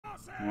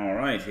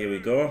Alright, here we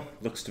go.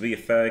 Looks to be a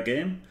fair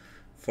game.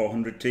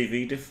 400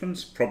 TV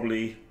difference.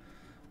 Probably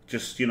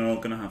just,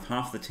 going to have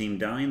half the team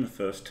die in the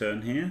first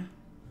turn here.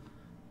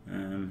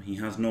 He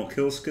has no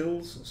kill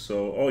skills,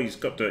 so... Oh, he's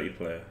got dirty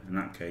player. In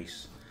that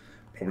case,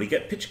 probably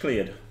get pitch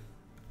cleared.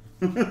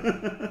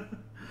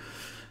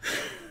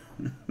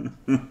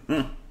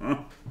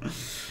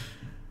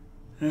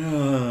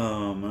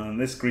 Oh man,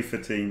 this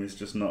griefer team is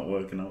just not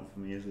working out for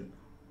me, is it?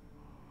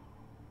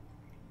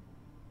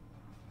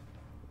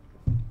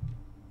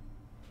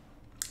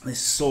 This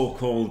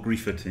so-called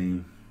griefer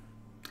team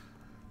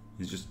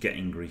is just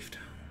getting griefed.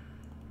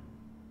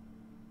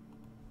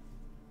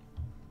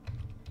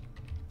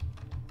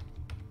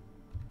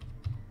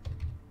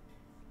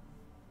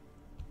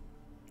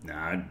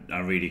 Nah, I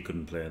really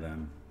couldn't play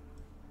them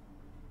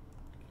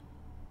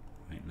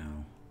right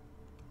now.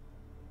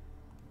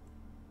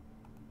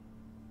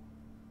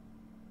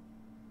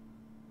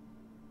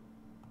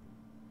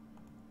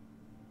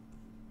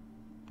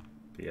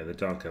 But yeah, the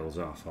Dark Elves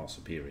are far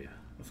superior,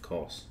 of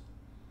course.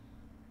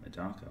 The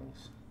Dark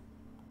Elves.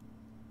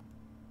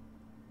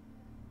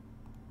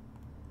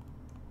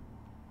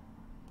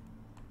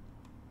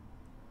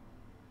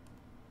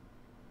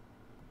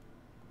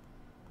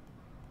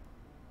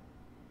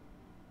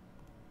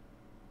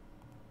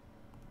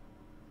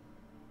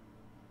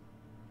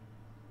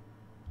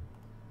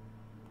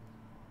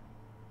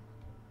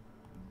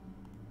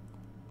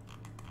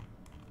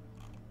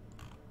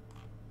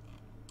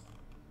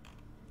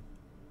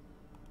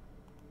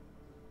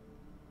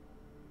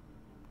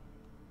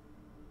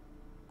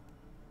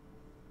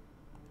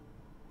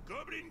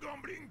 Goblin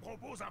Gambling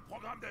propose un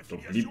programme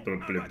d'affiliation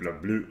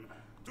imbattable.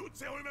 Toutes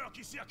ces rumeurs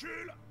qui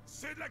circulent,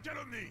 c'est de la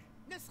calomnie.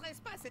 Ne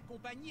serait-ce pas cette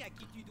compagnie à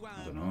qui tu dois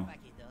un bon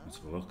paquet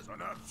d'or? Ça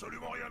n'a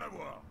absolument rien à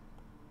voir.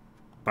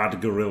 Bad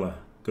Gorilla.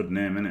 Good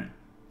name, innit?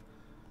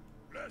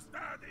 Le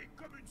stade est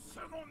comme une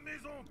seconde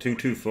maison.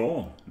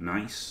 224.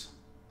 Nice.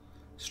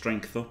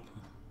 Strength up.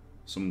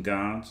 Some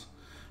guards.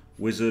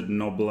 Wizard,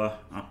 Nobbler,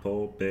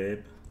 Apo,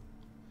 Babe.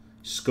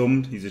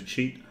 Scummed. He's a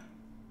cheat.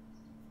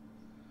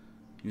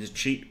 He's a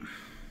cheat.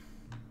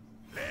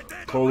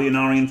 Call the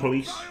Anarian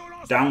police.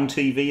 Down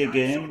TV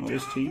again with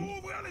his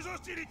team.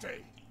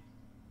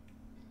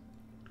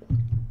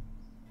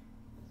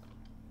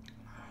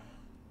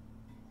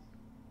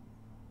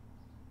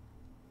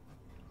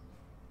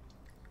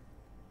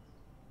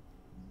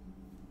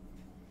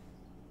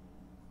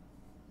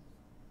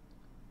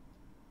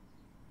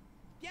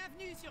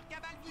 Bienvenue sur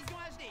Cabal Vision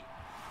HD.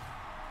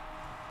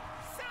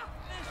 Ça,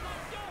 un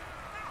champion.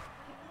 Ah,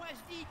 moi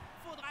je dis,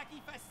 faudra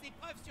qu'il fasse ses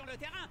preuves sur le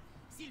terrain.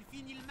 S'il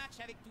finit le match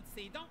avec toutes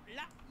ses dents,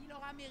 là, il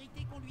aura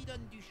mérité qu'on lui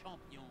donne du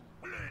champion.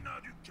 Les nains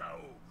du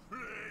chaos,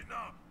 les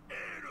nains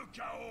et le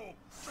chaos.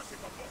 Je sais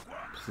pas pourquoi.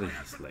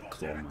 Please let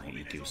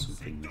Clawmighty do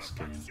something this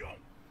game.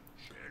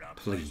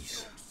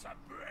 Please.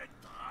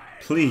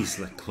 Please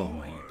let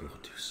Clawmighty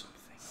Blood do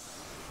something.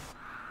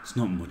 It's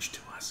not much to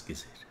ask,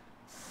 is it?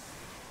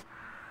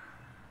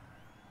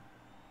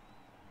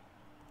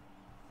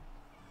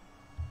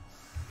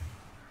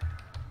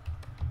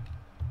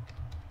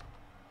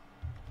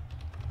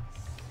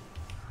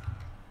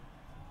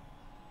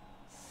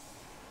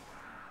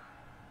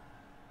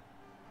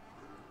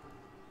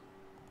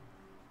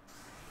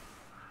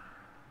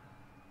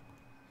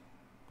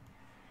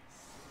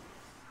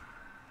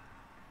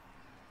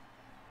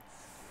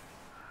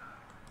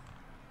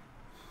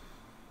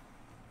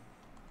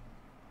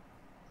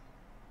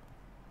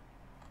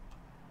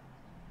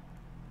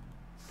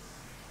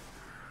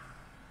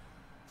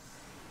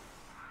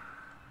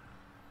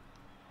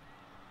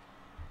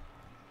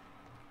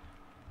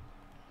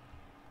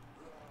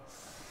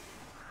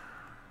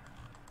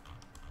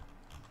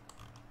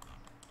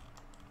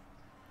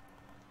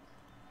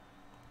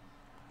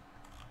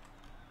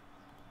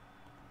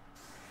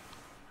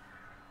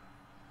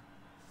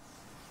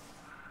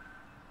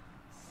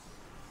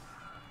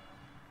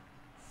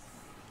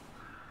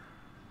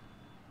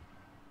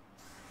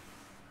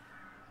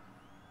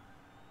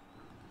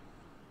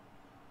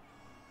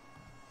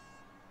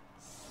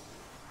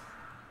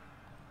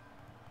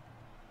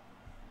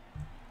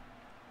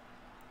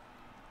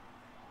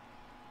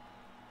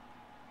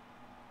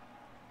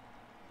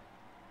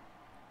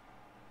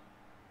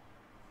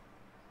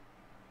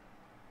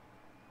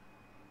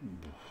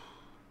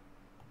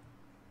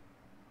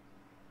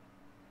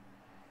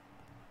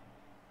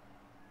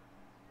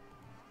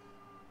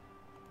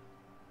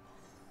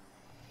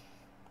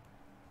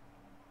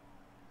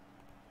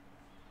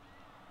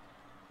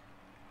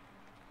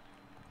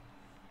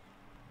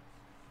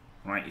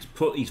 Right,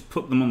 he's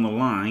put them on the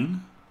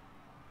line.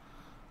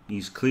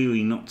 He's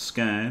clearly not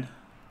scared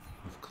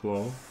of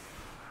Claw.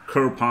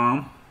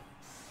 Kurpalm.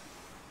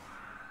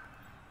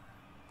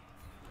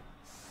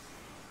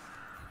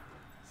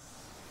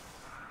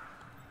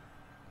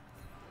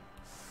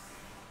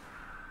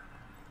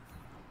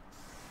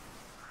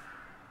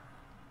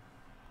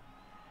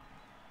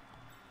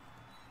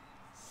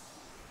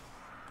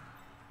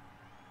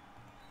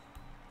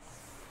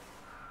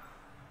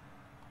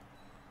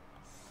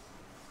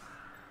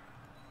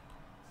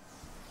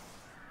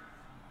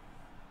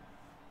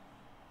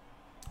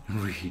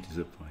 Really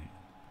disappointed.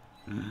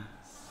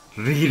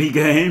 Really,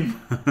 game?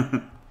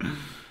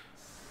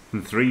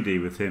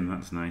 3D with him,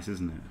 that's nice,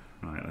 isn't it?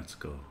 Right, let's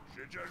go.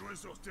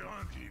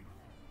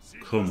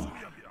 Come on.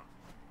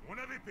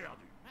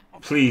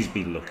 Please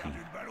be lucky.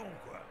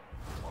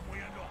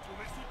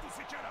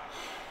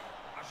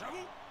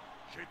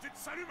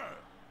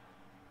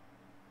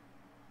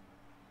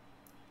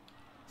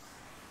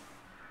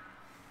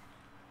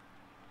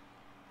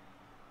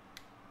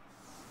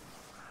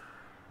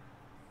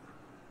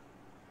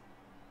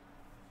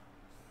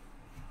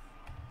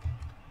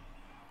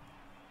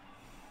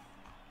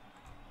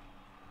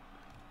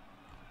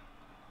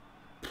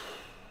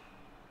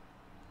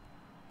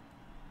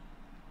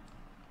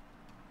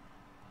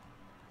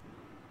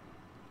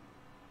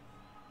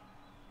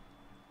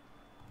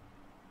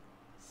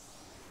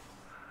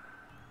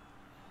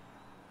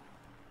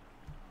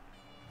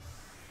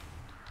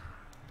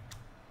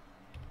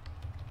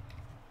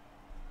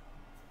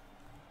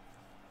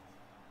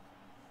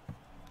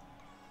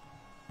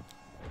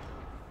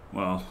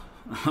 Well,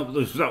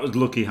 that was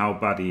lucky how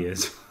bad he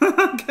is.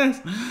 I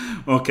guess.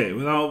 Okay,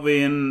 without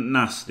being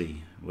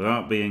nasty.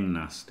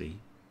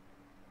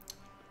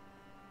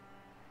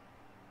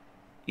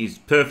 He's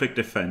perfect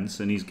defense,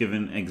 and he's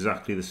given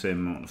exactly the same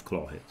amount of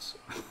claw hits.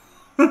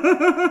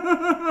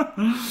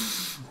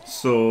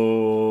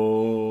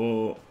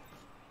 So...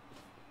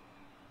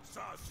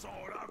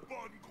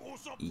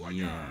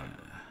 yeah.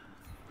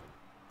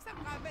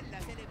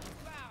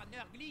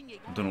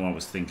 I don't know what I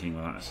was thinking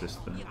with that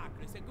assist there.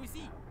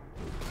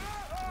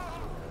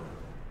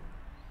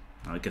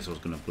 I guess I was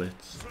going to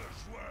blitz.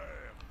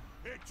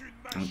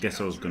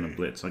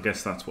 I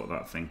guess that's what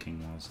that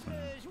thinking was.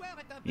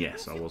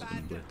 Yes, I was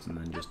going to blitz and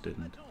then just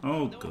didn't.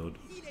 Oh, good.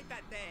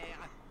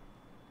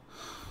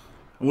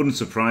 It wouldn't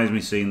surprise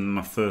me seeing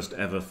my first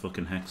ever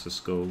fucking Hexa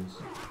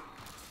skulls.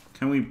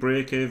 Can we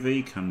break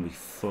AV? Can we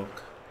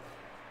fuck?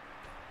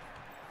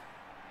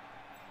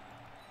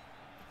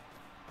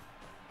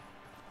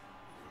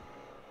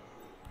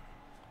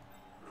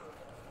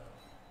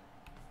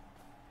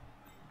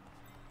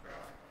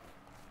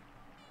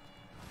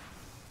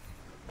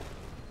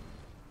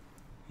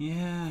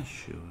 Yeah,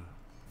 sure.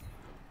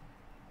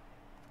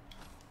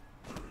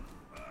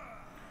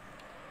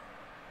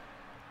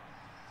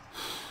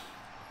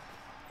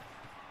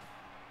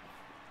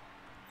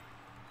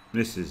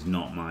 This is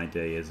not my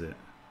day, is it?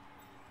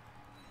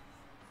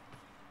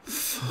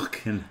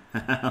 Fucking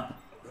hell.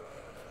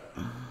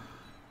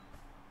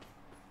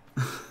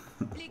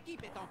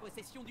 L'équipe est en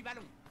possession du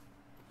ballon.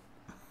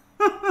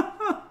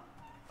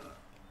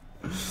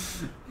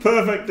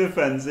 Perfect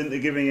defense into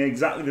giving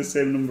exactly the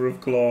same number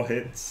of claw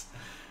hits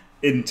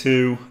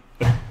into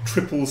a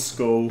triple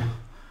skull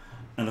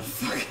and a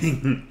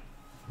fucking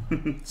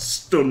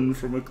stun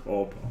from a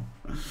claw bomb.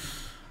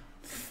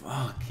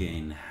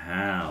 Fucking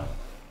hell.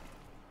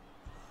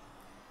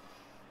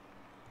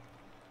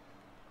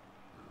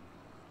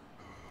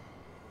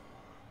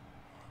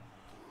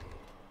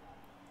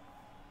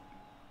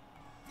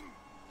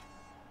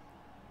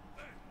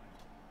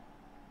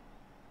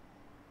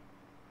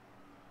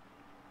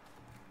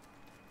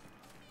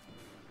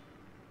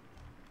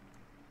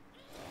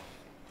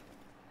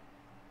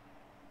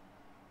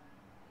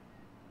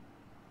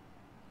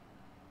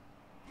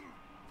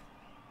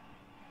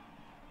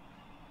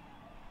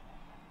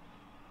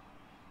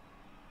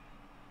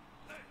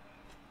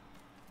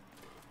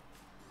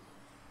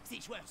 Ces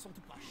joueurs sont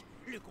tout proches.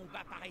 Le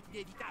combat paraît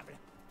inévitable.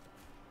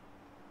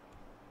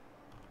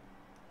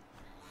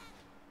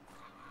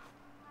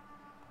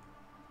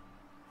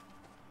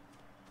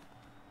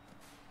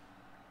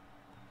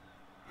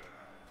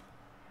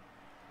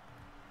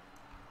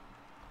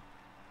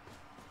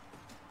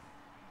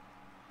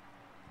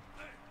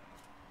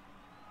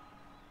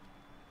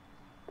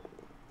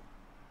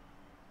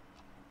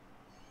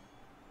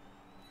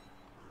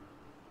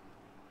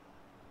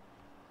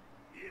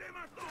 Il est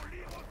maintenant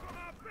libre comme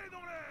un pet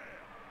dans l'air.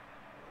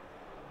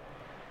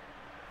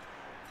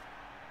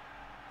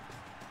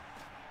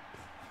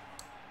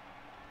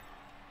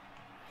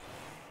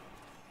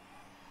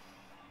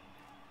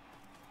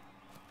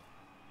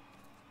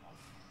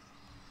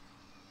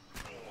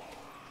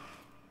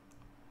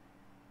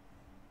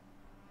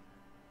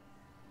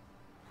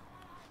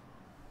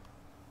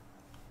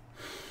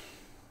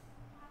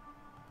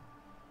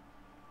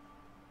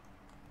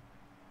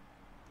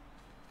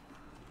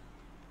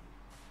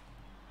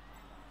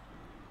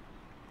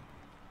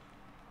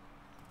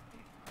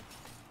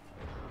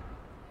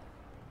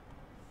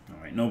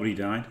 Alright, nobody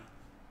died.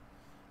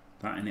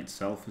 That in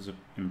itself is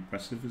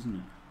impressive, isn't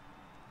it?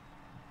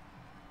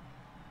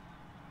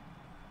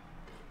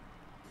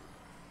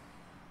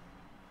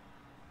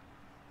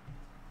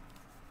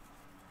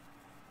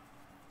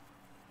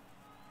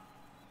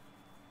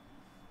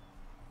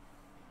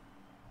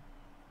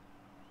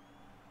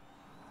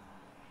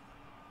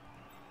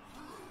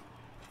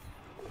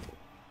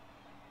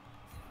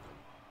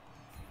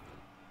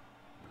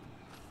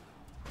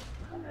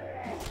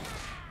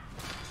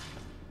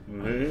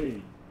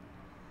 Hey.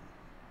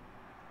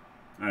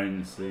 I didn't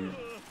didn't see it.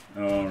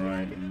 Oh,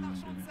 right.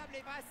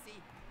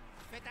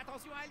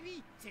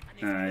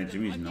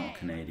 Jimmy's not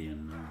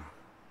Canadian, no.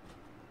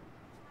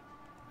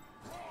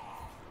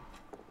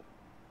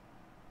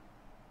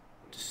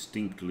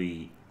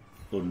 Distinctly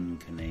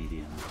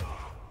un-Canadian.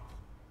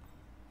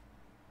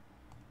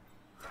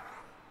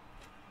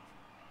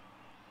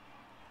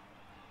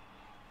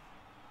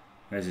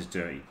 There's his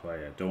dirty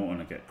player. Don't want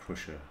to get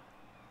Crusher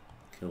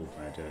killed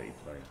by a dirty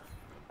player.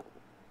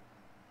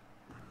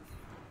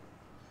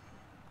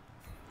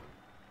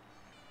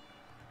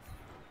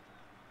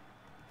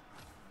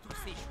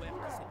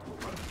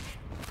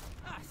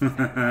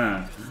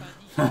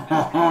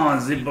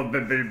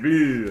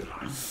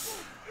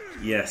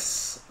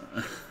 Yes.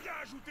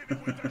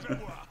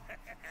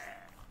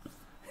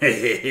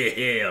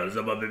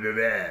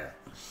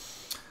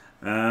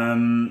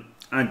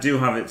 I do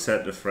have it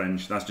set to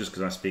French. That's just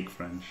because I speak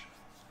French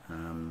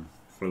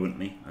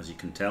fluently, as you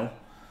can tell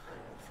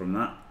from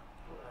that.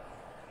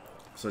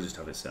 So I just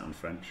have it set on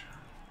French.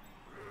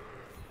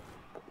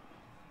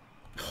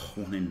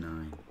 1 in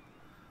 9.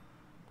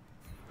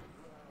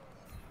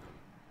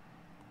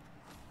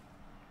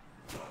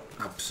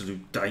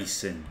 Absolute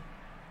dicing.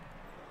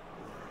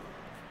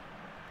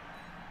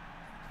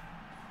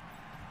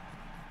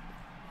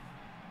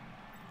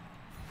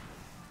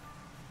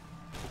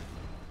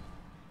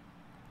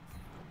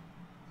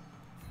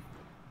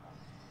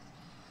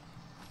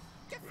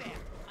 Que faire?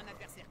 Un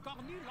adversaire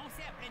cornu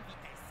lancé à pleine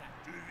vitesse.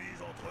 Tu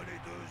vises entre les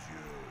deux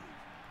yeux.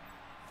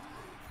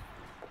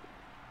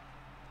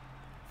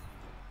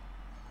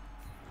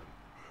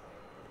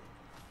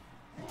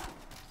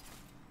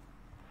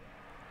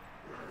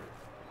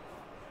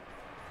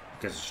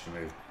 I guess I should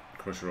move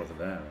Crusher over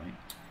there, right?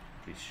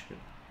 Piece of shit.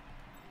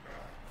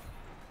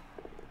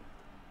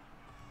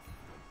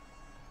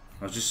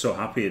 I was just so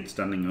happy it's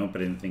standing up, I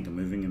didn't think of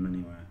moving him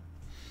anywhere.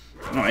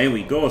 Oh, here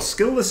we go.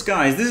 Skillless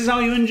guys. This is how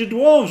you injure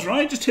dwarves,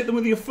 right? Just hit them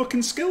with your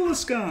fucking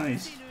skillless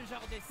guys.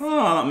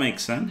 Oh, that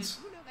makes sense.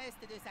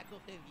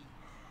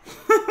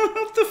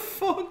 What the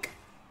fuck?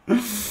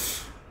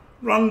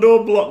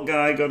 Rando block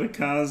guy got a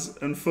Kaz,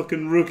 and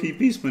fucking rookie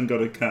Beastman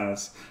got a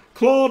Kaz.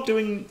 Claw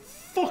doing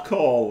fuck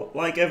all,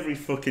 like every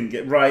fucking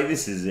game. Right,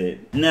 this is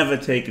it. Never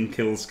taken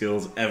kill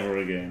skills ever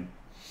again.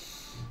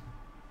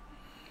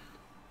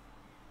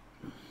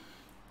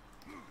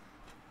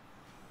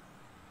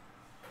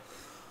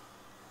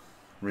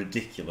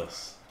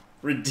 Ridiculous.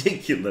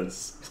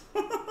 Ridiculous.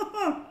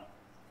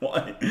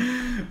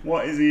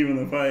 What is even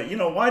the fight? You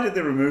know, why did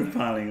they remove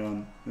piling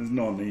on? There's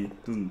no need.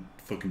 It doesn't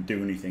fucking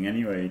do anything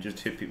anyway. You just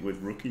hit people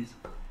with rookies.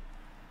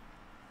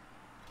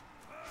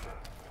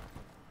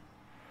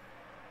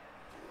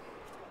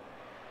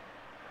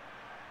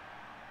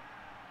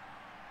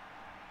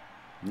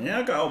 Yeah,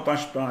 I got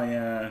outbashed by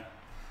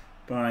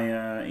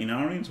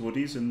Inarians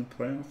Woodies in the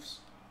playoffs.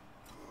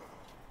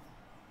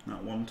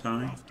 At one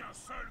time.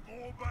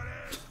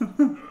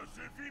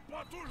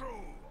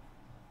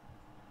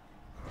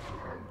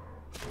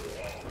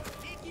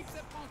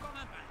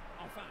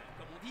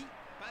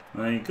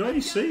 There you go,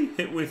 you see?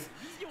 Hit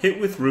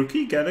with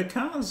rookie, get a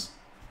Kaz.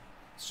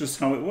 It's just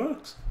how it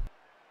works.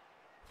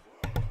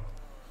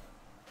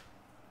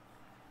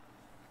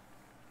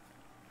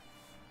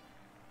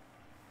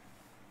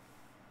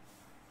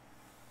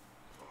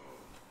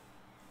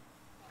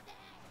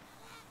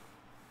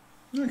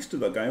 I stood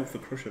that guy up for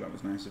Crusher, that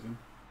was nice of him.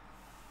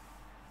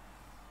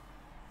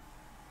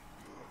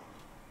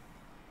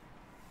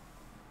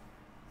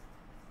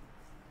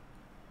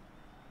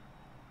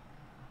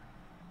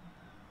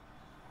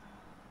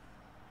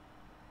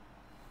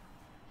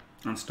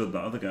 And stood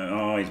that other guy.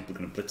 Oh, he's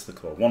going to blitz the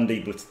claw.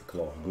 1D blitz the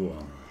claw. Go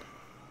on.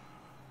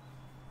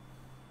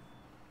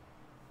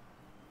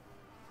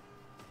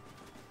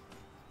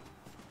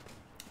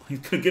 He's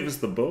going to give us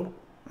the bow.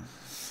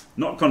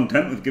 Not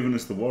content with giving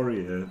us the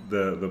warrior,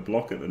 the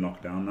block at the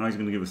knockdown. Now he's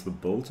going to give us the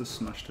bull to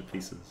smash to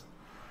pieces.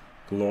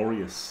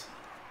 Glorious.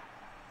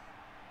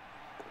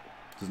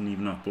 Doesn't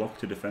even have block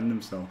to defend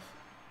himself.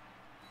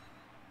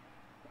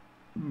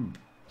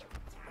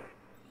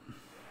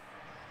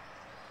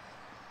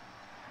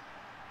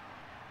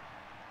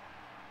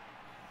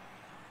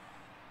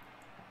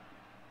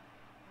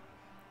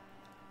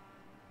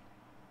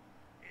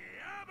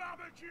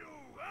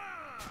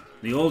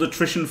 The old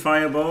attrition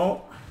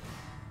fireball.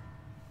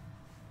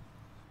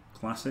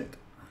 Classic.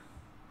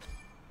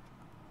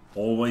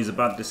 Always a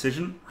bad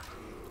decision.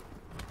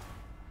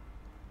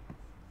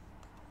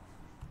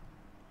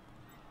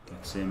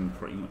 Gets him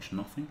pretty much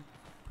nothing.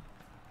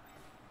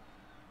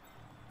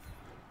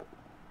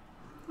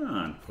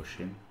 And push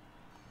him.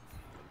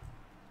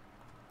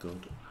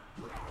 Good.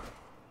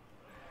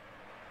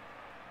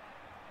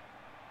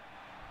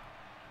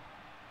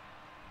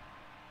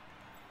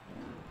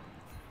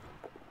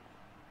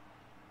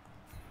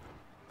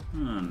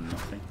 And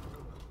nothing.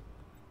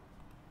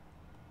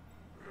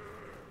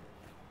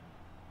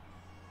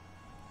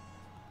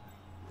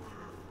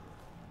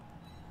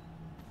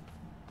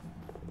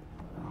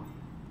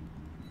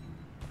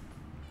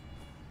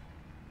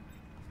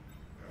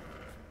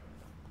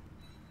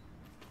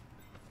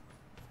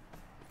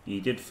 He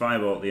did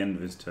fireball at the end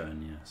of his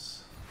turn,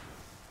 yes.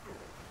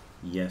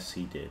 Yes,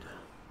 he did.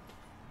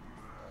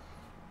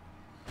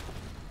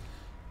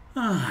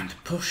 And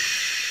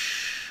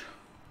push.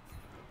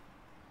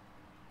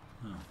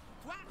 Oh.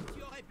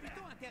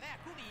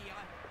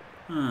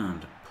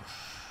 And push.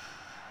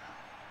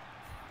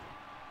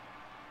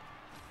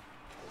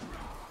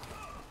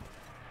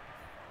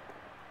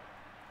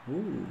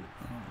 Ooh.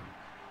 Oh.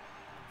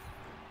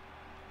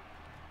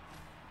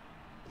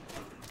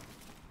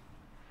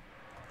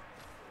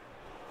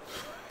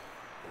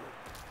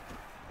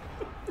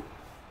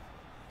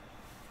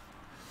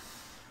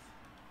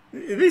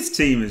 This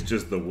team is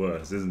just the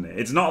worst, isn't it?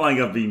 It's not like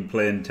I've been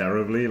playing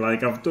terribly.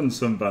 Like, I've done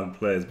some bad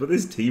plays, but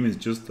this team is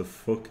just the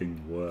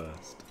fucking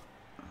worst.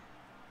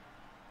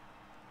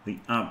 The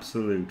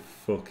absolute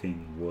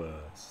fucking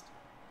worst.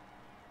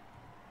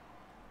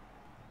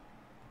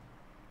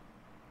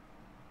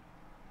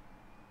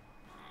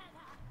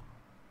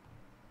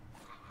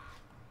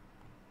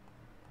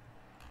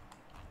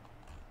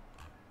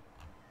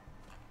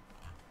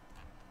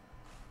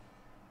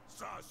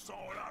 Ça sent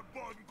la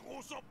bonne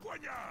grosse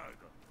empoignade.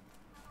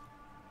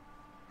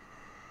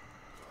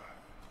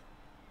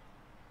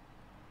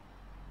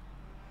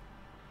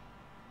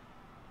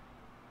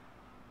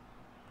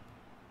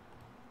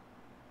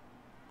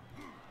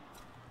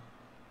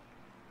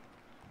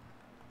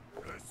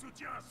 Le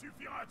soutien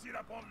suffira-t-il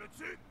à prendre le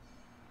dessus?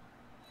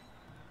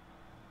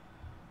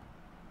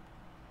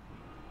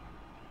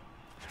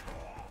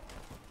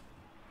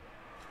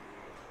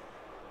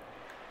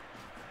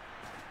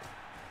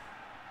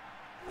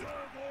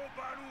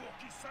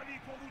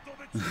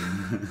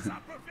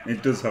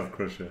 It does have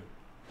Crusher.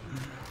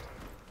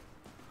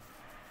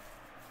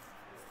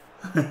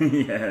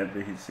 Yeah,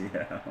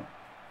 BCL.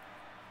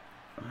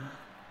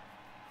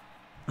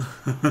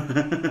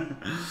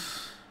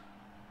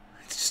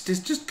 It's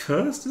just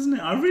cursed, isn't it?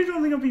 I really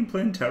don't think I've been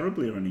playing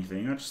terribly or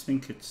anything. I just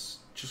think it's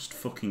just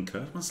fucking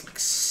cursed. It's like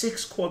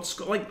 6 quad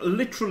skulls, like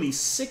literally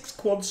 6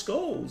 quad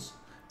skulls.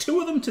 2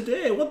 of them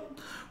today.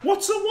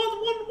 What's up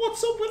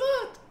with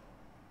that?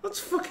 That's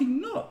fucking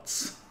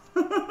nuts.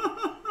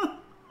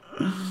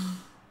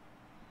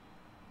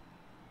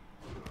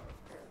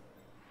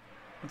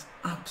 That's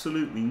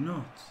absolutely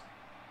nuts.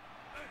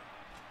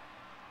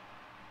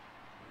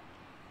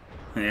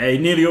 Yeah, he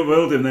nearly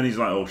uphilled him, then he's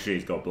like, oh shit,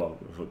 he's got block.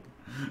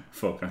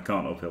 Fuck, I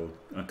can't uphill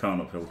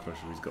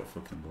Crusher, he's got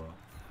fucking block.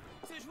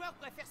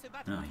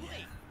 Oh yeah.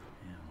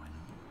 Yeah, why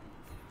not?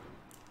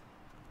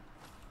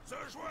 Ce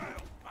joueur,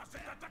 à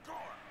cet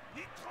attaquant,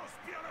 il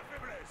transpire la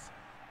faiblesse.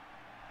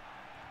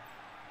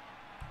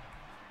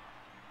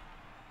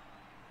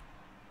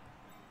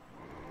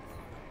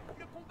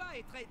 Le combat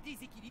est très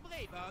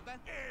déséquilibré, Bob.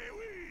 Eh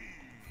oui!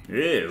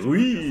 Eh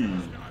oui!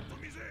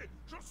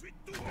 J'en suis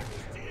tout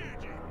émoustillé,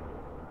 Jim.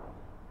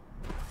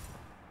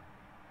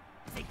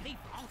 Ses griffes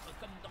rentrent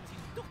comme dans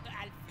une tourte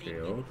halfling.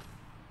 KO.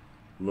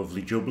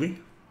 Lovely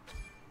jubbly.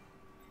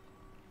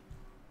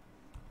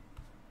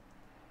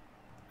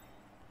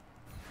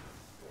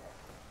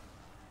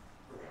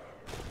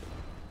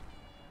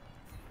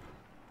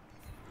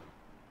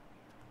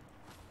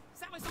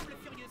 Ça ressemble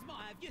furieusement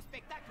à un vieux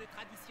spectacle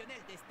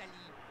traditionnel d'Estali.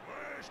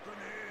 Ouais, je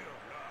connais.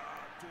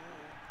 La tour.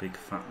 Big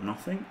fat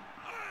nothing.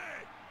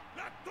 Ouais,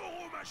 la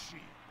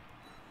tauromachie.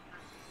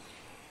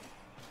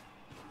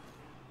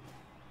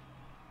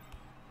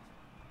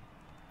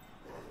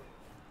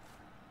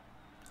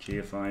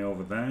 GFI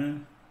over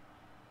there.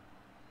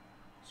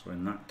 So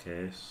in that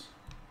case,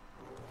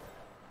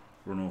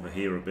 run over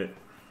here a bit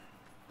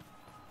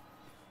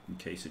in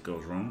case it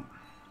goes wrong.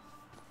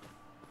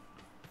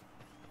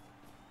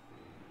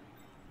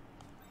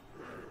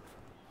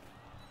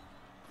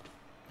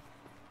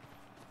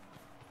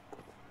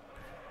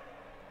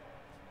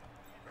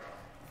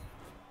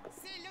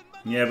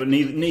 Yeah, but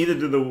neither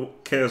do the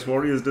Chaos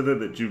Warriors, do they?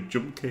 That do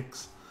jump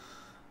kicks.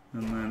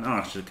 And then, oh,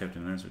 I should have kept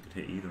him there so we could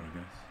hit either, I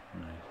guess.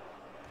 Right.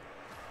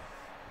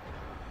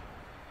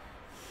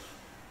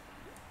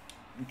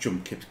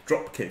 Jump kicks,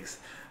 drop kicks.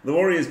 The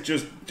Warriors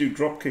just do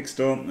drop kicks,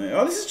 don't they?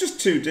 Oh, this is just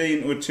 2D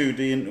into a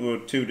 2D into a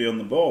 2D on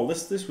the ball.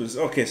 This was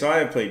okay. So I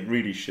have played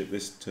really shit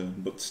this turn,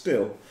 but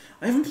still,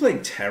 I haven't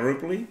played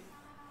terribly.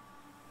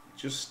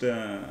 Just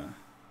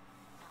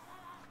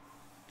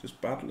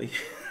badly.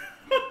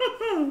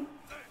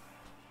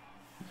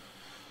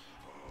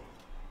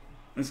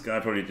 This guy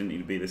probably didn't need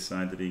to be this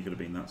side, that he could have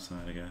been that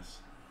side, I guess.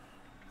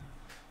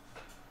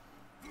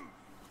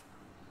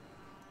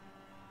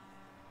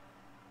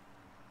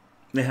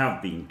 They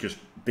have been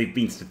they've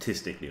been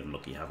statistically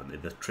unlucky, haven't they?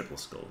 The triple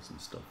skulls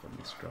and stuff on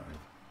this drive.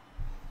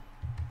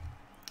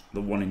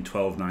 The 1 in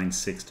 12, 9,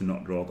 6 to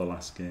not draw the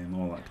last game,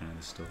 all that kind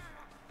of stuff.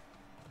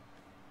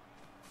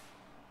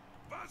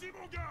 Vas-y,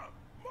 mon gars,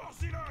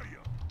 mords-y l'œil.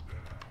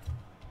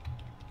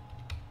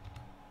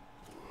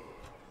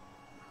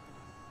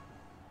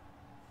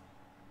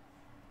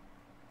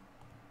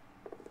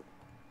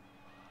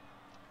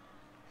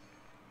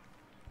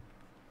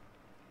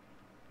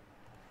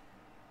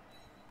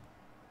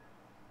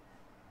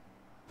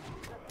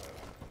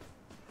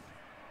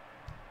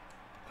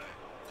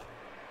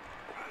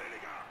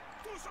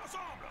 tous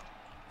ensemble.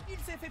 Il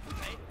s'est fait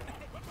poudrer.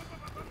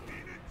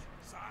 Minute,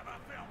 ça va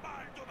faire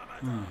mal demain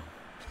matin.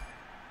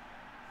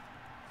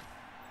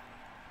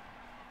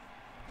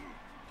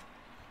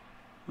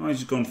 Oh, he's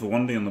just going for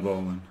 1D on the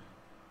ball then.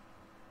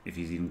 If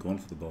he's even going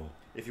for the ball.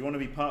 If you want to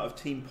be part of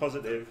Team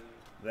Positive,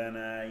 then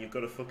you've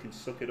got to fucking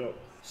suck it up.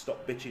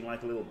 Stop bitching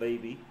like a little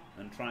baby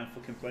and try and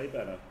fucking play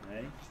better,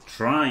 eh?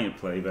 Try and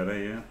play better,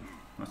 yeah.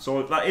 That's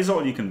all. That is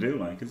all you can do,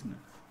 like, isn't it?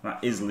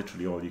 That is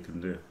literally all you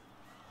can do.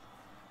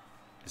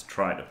 Is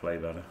try to play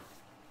better.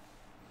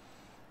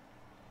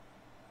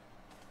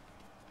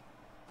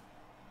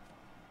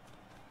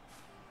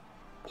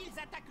 Ils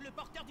attaquent le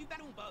porteur du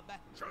ballon, Bob.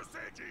 Je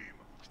sais, Jim.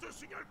 Je te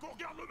signale qu'on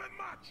regarde le même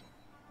match.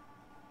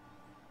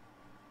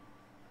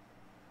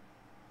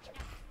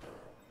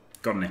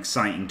 Got an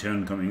exciting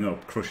turn coming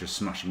up. Crusher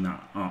smashing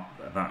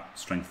that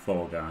strength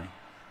 4 guy.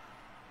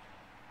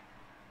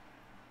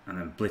 And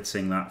then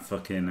blitzing that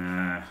fucking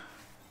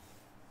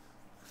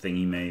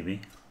thingy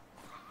maybe.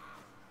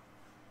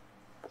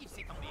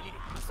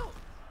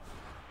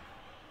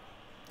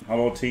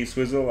 Hello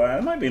T-Swizzle.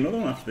 There might be another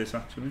one after this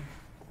actually.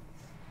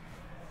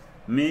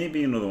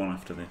 Maybe another one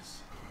after this.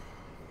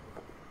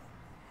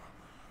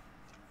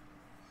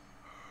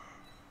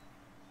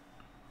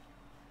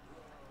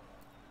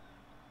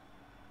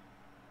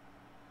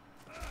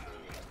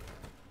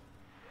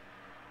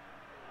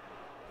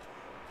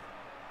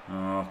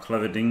 Oh,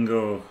 clever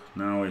dingo.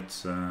 Now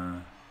it's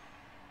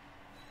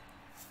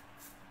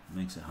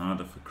makes it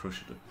harder for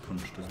Crusher to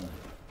punch, doesn't it?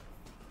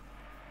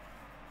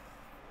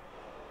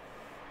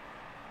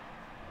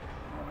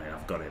 Oh yeah,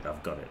 I've got it,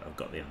 I've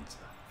got the answer.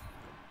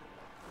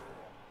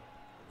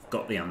 I've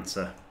got the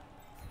answer.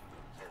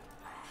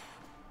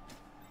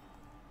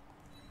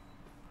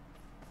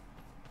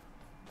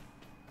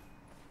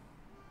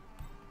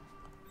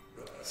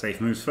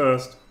 Safe moves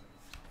first.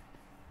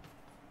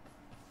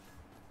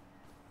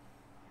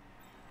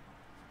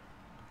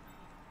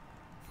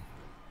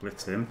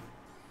 Blitz him.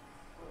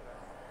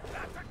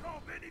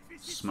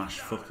 Smash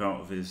fuck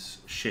out of his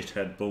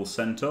shithead bull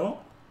centaur.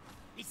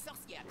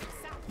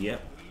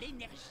 Yep.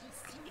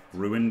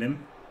 Ruined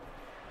him.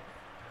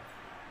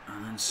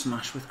 And then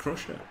smash with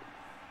Crusher.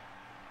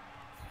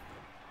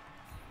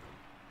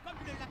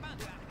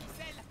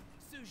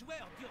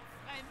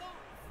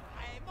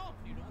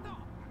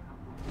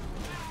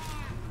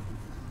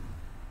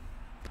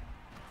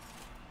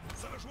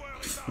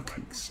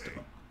 Fucking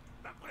stop.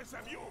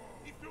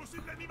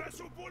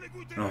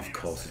 Oh, of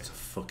course, it's a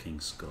fucking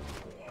skull.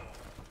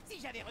 Si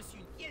j'avais reçu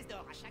une pièce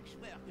d'or à chaque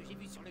joueur que j'ai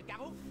vu sur le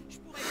carreau, je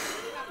pourrais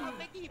faire ma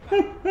propre équipe. 1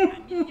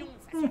 million,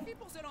 ça suffit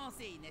pour se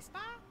lancer, n'est-ce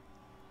pas?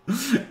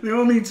 The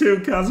only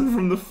 2 cards are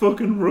from the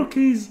fucking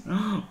rookies.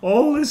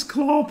 All this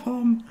claw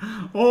palm,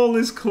 all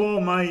this claw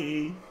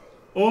mighty,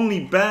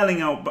 only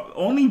barely out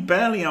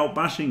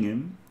bashing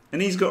him,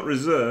 and he's got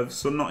reserves,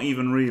 so not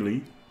even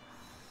really.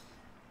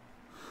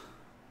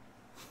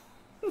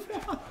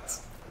 What?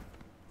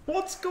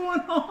 What's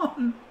going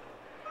on?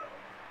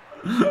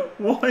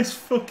 What is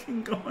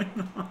fucking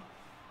going on?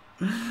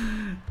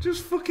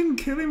 Just fucking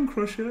kill him,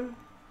 Crusher.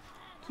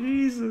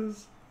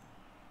 Jesus.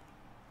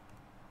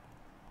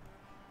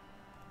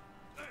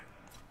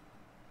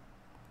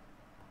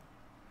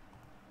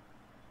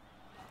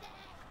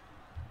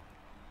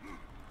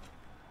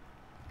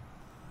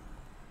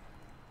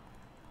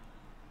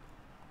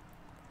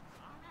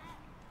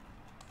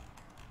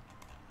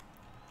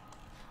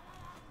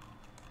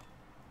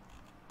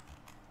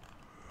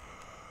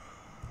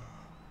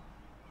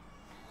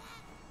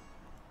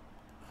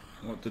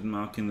 What did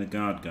marking the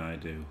guard guy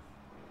do?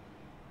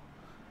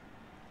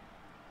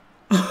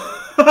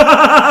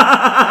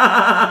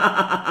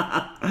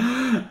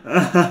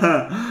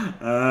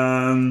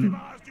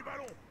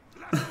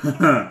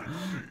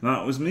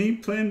 That was me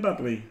playing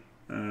badly.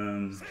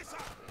 Yeah.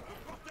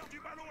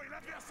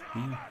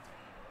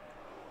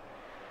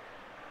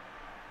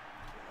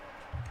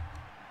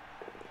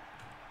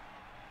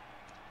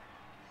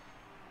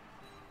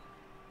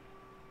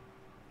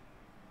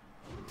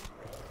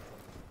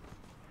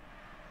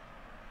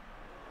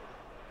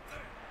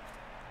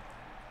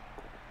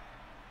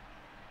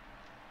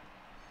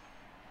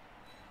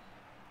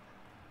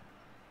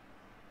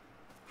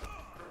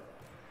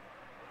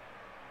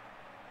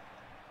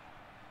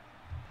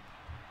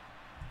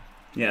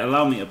 Yeah,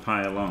 allow me to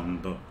pile on,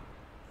 but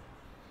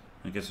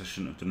I guess I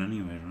shouldn't have done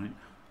anyway, right?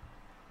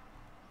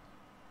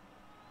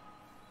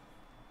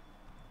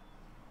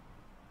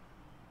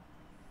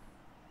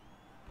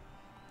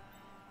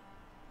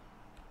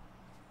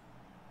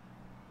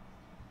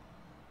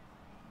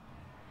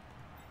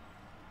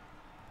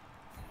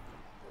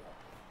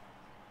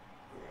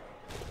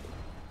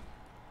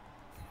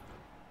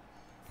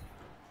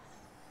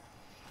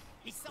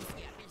 Les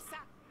sorciers appellent ça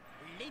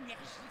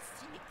l'énergie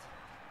cinétique.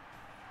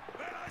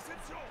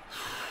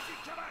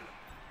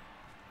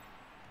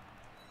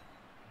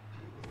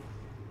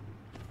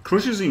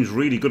 Crusher seems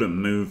really good at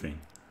moving.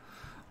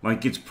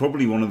 Like, it's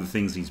probably one of the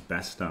things he's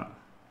best at.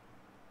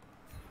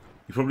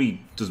 He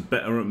probably does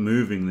better at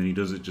moving than he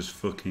does at just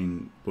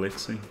fucking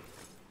blitzing.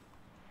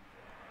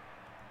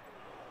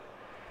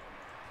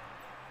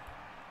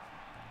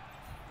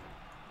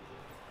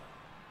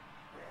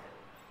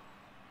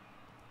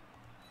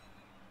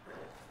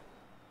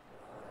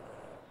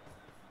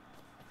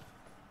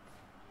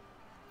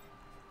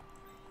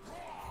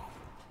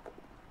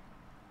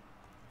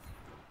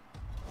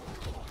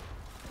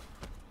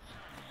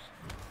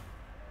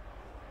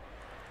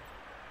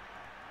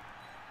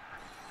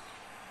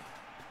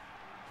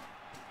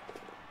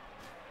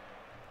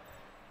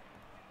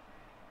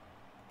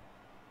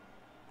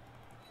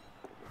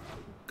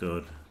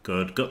 Good,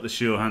 good. Got the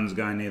sure hands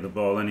guy near the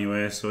ball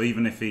anyway, so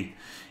even if he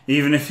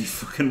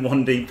fucking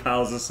 1D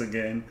pals us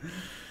again,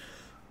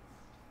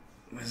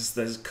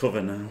 there's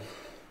cover now.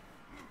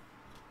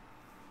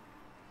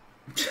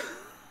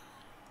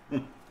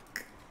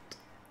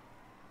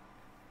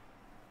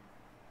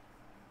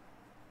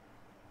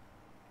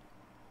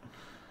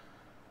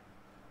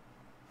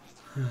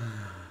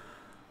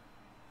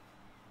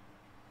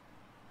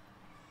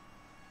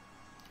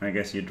 I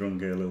guess you're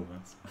drunk a little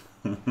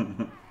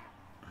bit.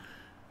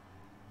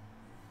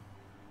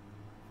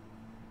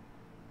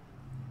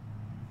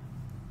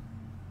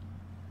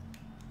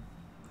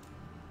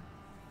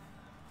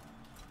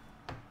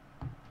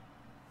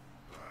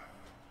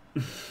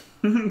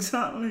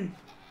 Exactly.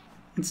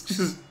 It's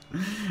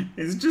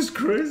just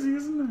crazy,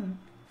 isn't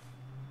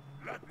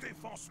it? La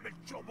défense met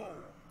le turbo.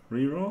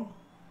 Reroll?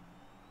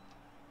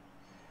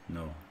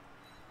 No.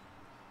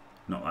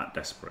 Not that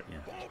desperate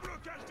yet. Bon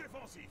blocage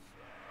défensif.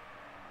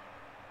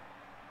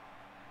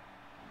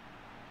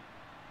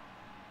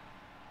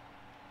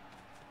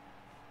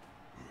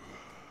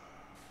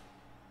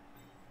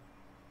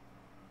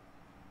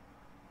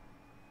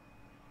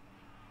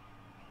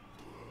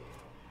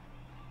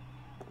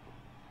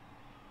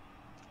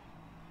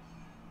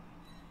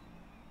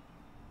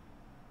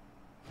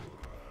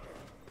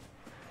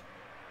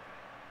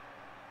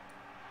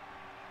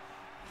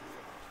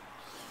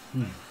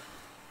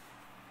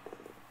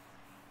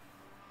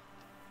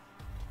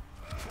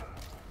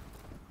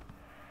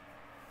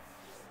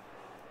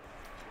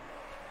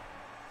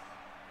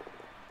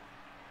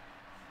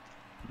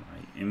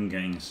 Him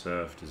getting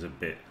surfed is a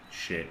bit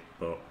shit,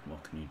 but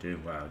what can you do?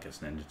 Wow, I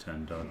guess an end of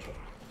turn dodge.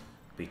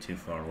 Be too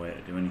far away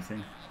to do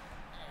anything.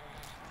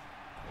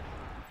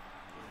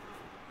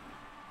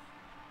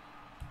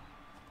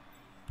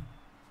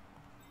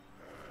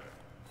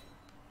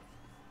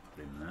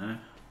 Put him there.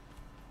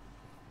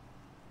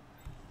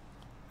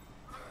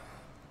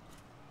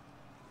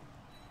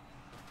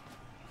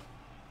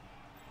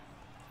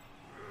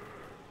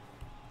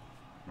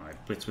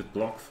 Right, blitz with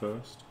block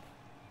first.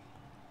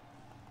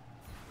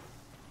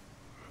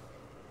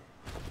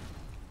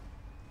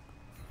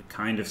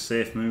 Kind of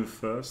safe move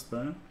first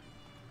there.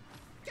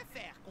 Que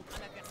faire contre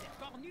un adversaire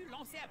cornu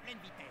lancé à pleine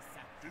vitesse?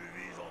 Tu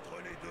vises entre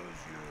les deux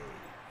yeux.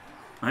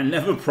 I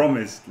never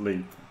promised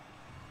leap.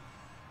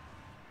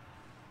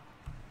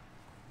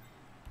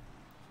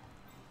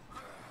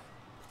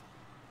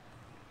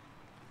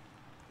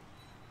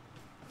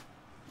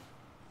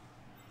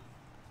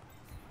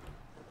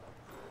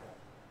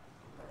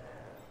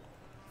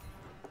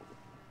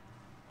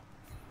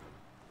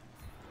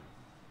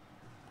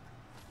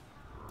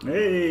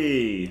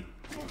 Hey!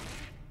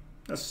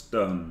 A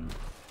stun.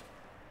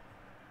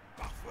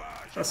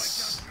 A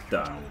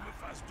stun.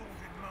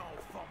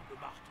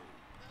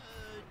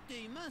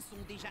 Tes mains sont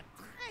déjà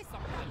très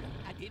semblables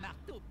à des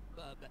marteaux,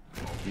 Bob.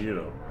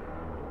 Hero.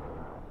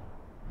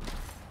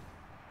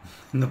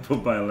 No,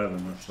 put by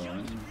 11, that's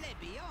alright.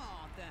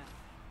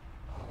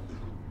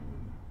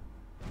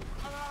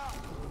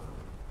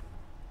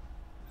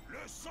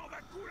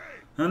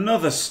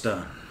 Another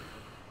stun.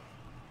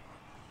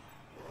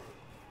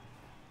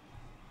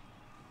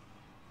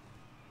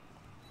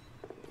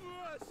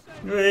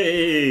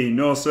 Hey,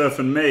 no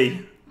surfing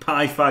me.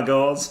 Pie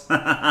faggots.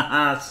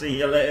 See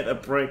you later,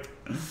 prick.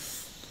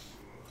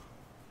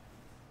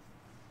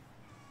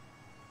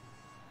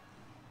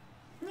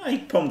 Oh, he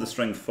pumped the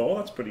strength 4,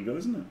 that's pretty good,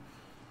 isn't it?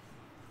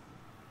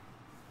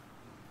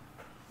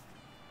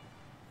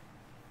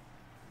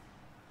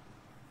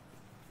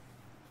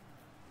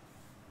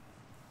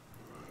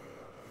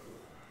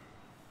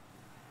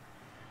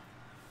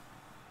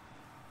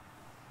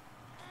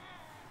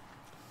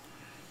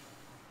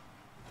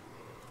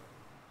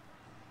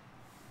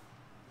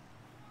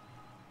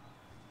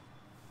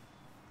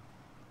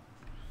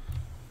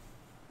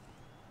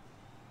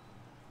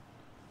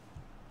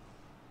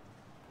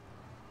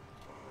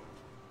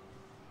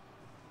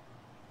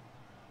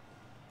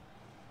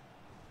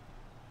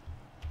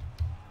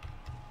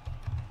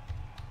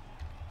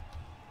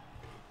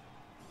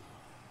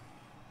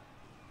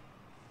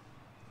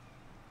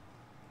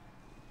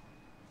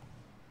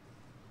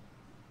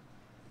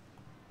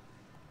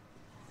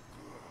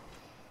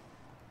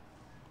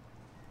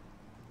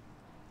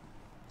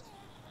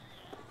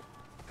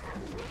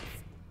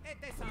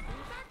 Était-ce un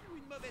bon tacle ou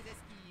une mauvaise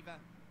esquive?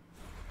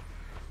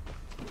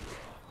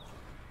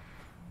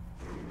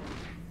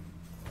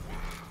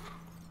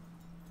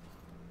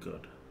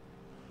 Good.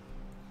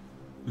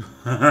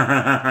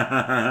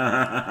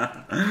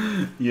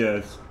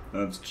 Yes,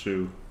 that's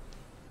true.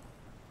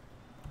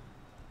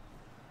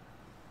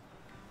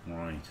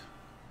 Right.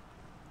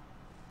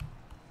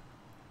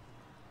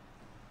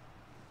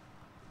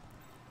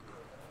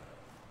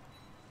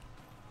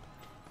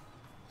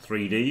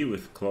 .3D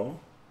with claw.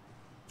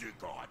 Du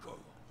corps à corps.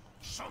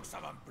 Je sens que ça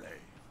va me plaire.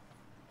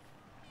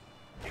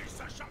 Ils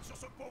s'acharnent sur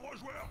ce pauvre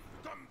joueur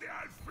comme des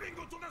halflings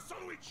autour d'un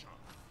sandwich.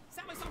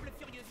 Ça ressemble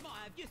furieusement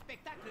à un vieux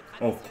spectacle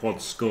Oh,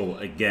 quad skull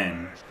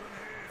again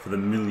for the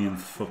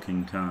millionth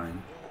fucking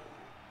time.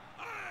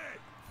 Hey,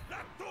 la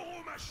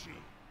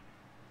tauromachie.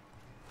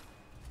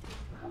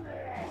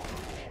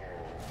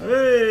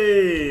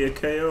 Hey, a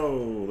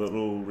KO that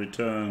will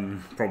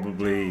return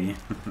probably.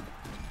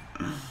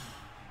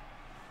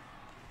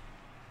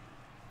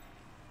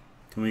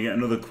 Can we get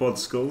another quad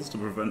skulls to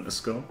prevent a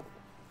skull?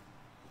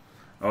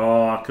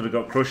 Oh, I could have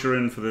got Crusher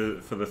in for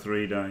the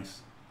 3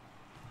 dice.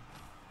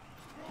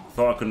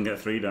 Thought I couldn't get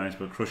 3 dice,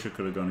 but Crusher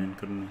could have gone in,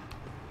 couldn't he?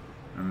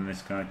 And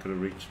this guy could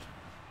have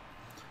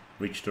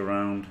reached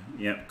around.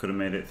 Yep, could have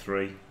made it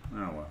 3.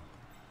 Oh well.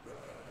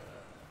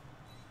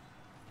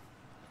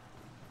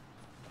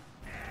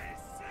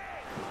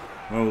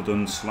 Well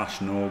done, slash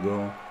no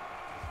go.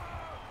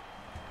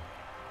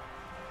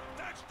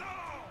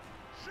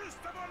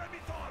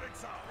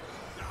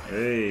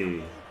 Hey.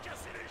 Il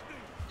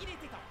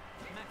était temps.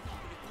 Maintenant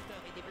que le compteur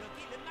est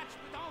débloqué, le match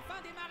peut enfin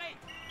démarrer.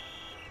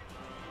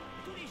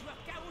 Tous les joueurs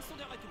Chaos sont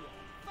de retour.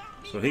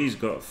 So he's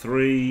got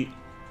 3,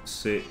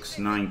 6,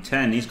 9,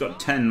 10. He's got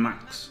 10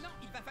 max. Maintenant,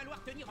 il va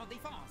falloir tenir en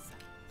défense.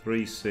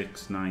 3,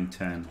 6, 9,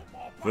 10.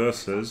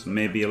 Versus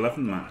maybe 11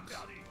 max.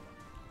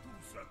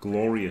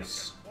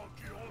 Glorious.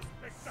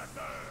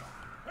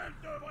 Elle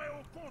devrait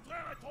au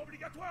contraire être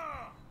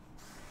obligatoire.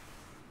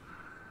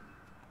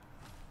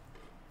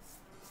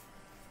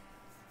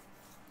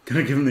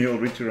 Gonna give him the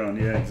old reach around,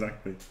 yeah,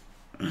 exactly.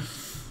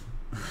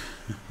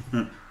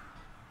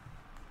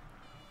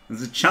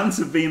 There's a chance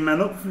of being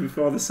men up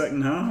before the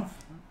second half.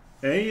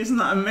 Hey, isn't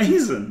that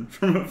amazing?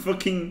 From a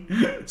fucking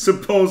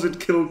supposed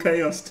kill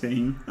chaos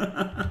team.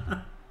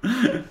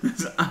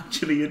 There's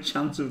actually a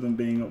chance of them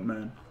being up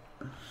men.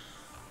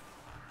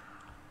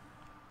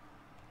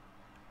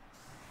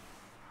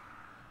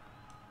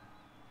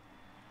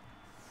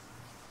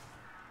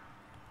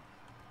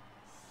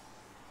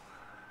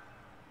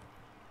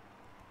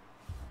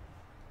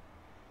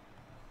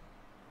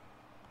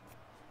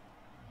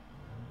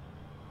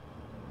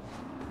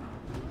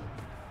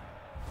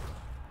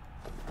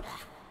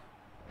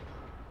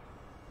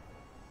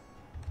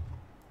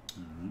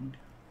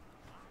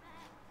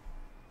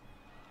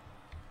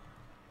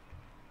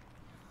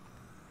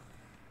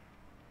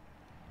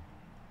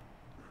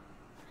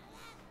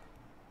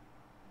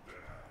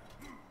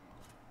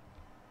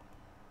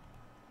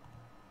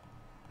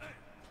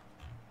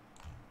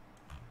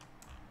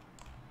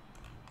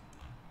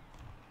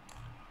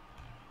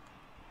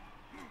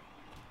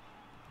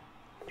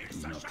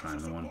 He's not trying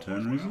the one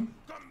turn reason.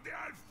 Comme des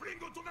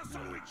halflings autour d'un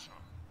sandwich.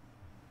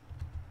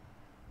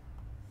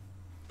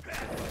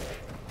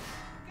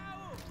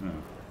 Oh.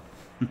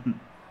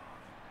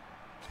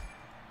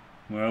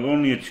 Well,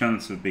 only a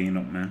chance of being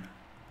up men.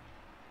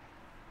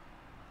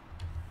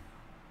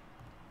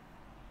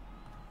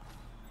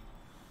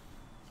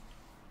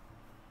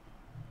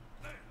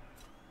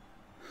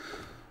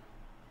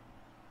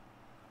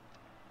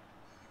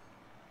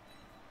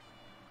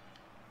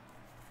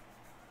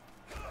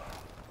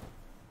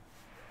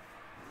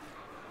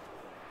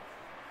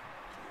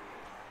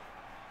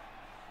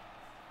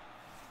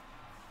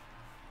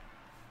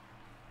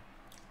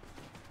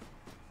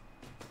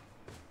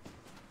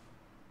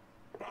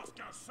 Parce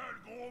qu'un seul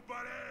gros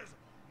balèze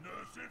ne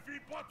suffit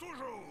pas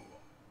toujours.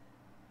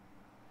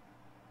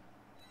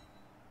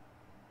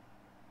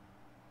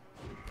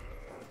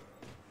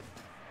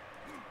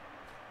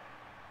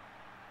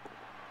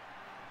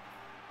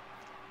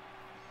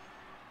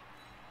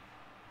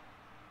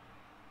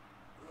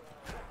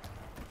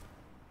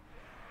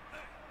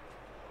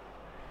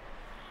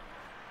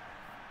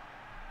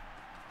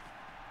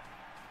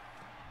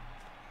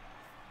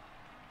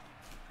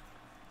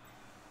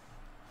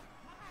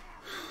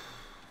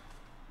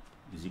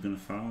 Is he going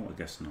to foul? I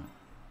guess not.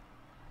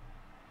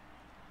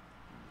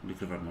 We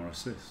could have had more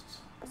assists.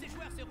 Ces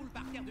joueurs se roulent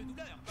par terre de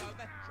douleur, Bob.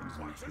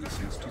 Doesn't make any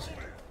sense, does it?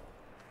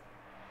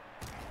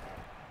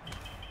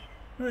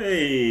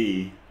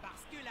 Hey!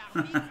 Parce que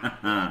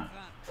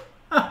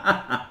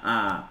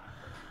l'arbitre...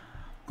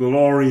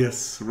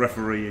 Glorious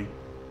refereeing.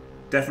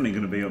 Definitely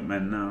going to be up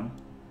men now.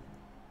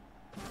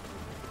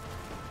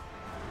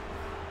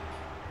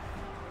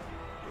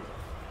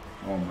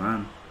 Oh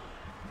man.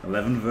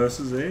 11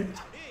 versus 8? Allez,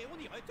 on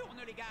y retourne,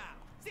 les gars.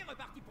 C'est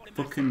reparti pour le match.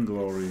 Fucking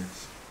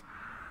glorious.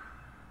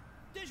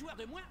 2 joueurs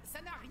de moins,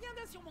 ça n'a rien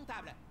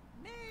d'insurmontable.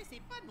 Mais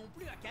c'est pas non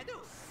plus un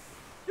cadeau.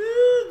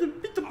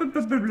 Ils doivent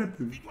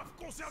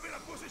conserver la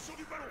possession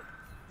du ballon.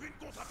 Une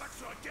contre-attaque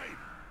serait terrible.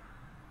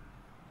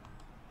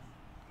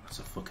 That's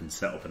a fucking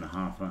setup and a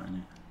half, that, isn't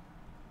it?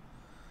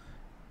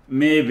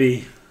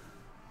 Maybe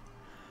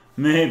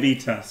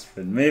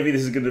Tasfin. Maybe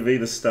this is going to be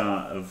the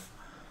start of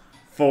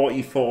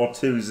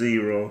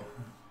 44-2-0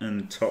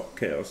 and top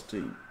Chaos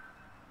team.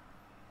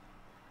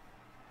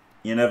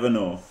 You never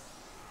know.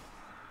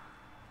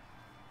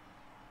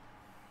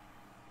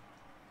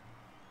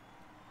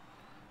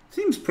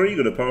 Seems pretty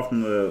good apart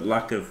from the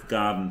lack of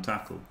guard and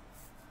tackle.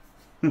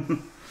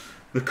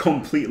 The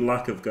complete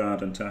lack of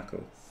guard and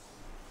tackle.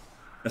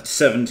 At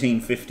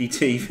 1750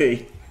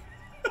 TV.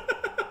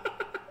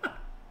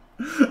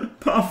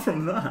 Apart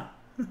from that.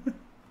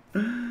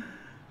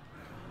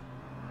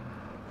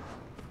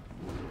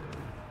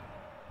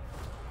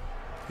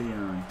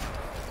 PI.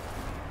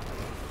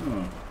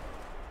 Oh.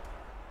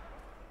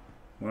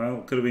 Well,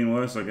 it could have been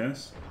worse, I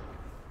guess.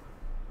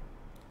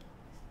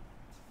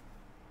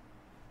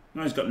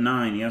 No, he's got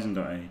 9. He hasn't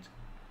got 8.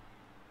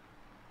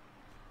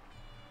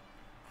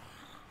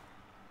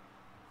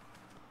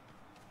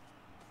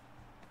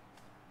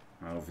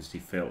 I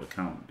obviously failed to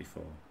count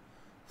before.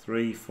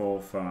 3,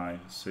 4, 5,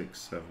 6,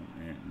 7,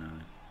 8,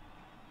 9.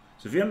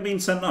 So if he hadn't been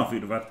sent off,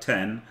 he'd have had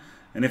 10.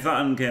 And if that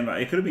hadn't came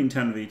back, it could have been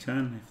 10 v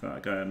 10 if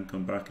that guy hadn't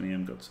come back and he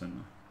hadn't got sent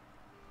off.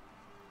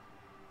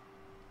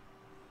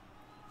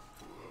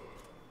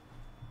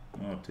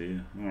 Oh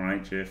dear.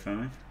 Alright,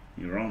 J5.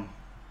 You're on.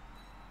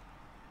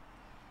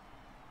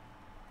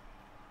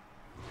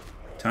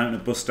 Time to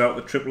bust out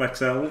the triple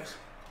XLs.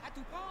 À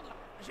tout prendre,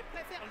 je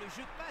préfère le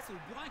jeu de passe aux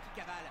bourrins qui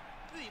cavalent.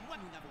 Eux et moi,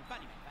 nous n'avons pas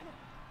les mêmes valeurs.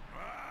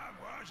 Ah,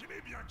 moi,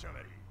 j'aimais bien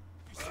cavaler.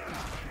 Tu sais,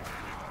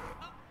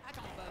 Oh,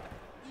 attends, Bob.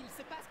 Il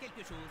se passe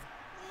quelque chose.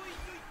 Oui,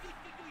 oui, oui,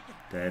 oui, oui.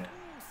 Dead.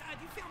 Ouh, ça a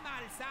dû faire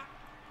mal, ça.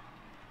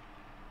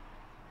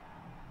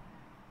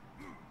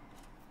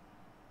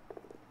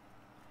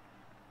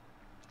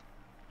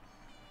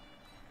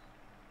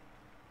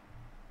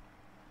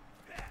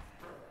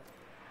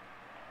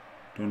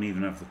 Don't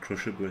even have the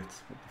crusher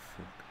blitz. What the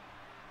fuck?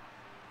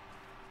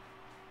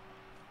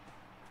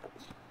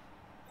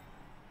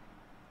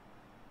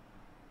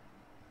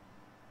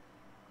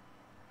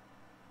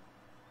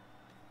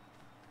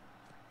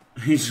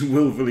 He's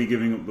willfully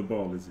giving up the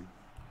ball, is he?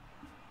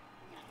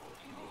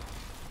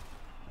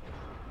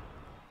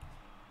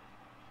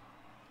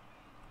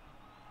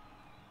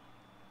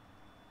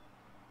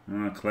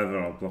 Ah, clever.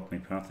 I'll block my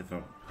path if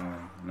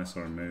unless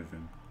I remove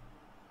him.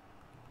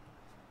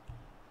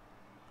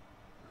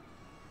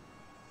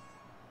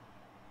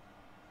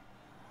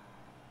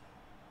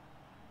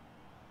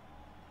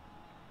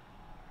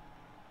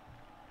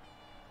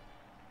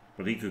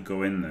 But he could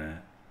go in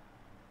there,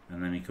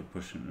 and then he could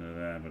push into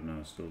there, but no,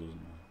 it still doesn't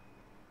work.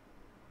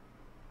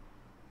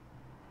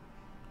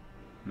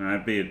 No,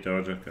 I'd be a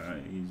dodger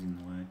guy, he's in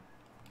the way.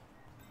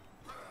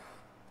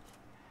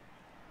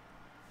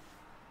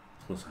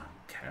 Plus, I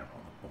don't care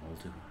about the ball,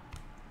 do I?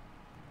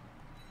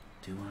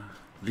 Do I?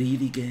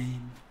 Really,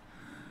 game?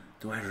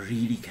 Do I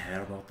really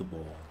care about the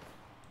ball?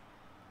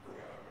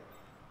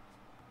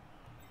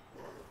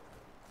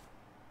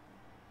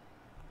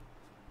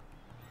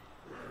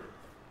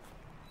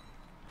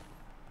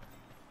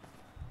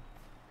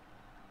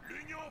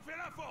 l'union fait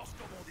la force,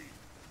 comme on dit.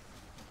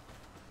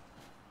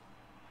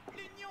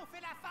 L'union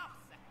fait la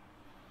force.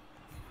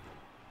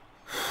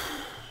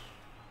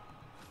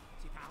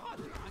 C'est un roc,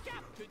 un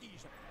cap, que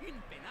dis-je?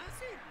 Une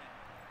péninsule.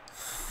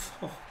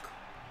 Fuck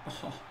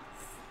off.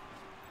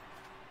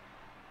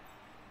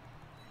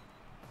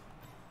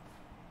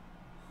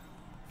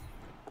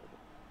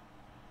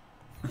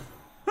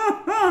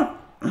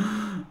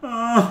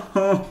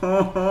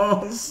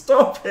 Oh,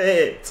 stop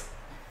it!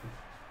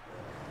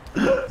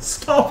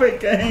 Stop it,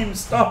 game!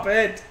 Stop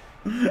it!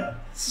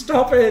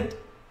 Stop it!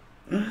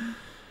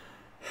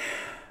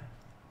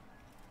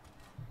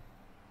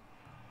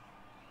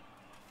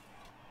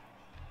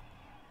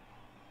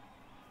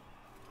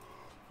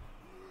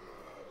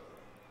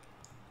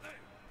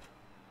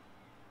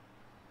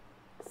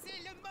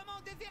 C'est le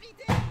moment de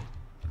vérité.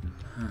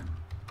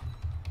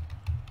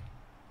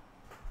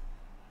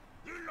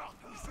 Il l'a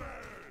repoussé.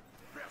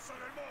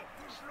 Personnellement,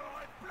 je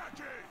l'aurais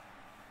plaqué.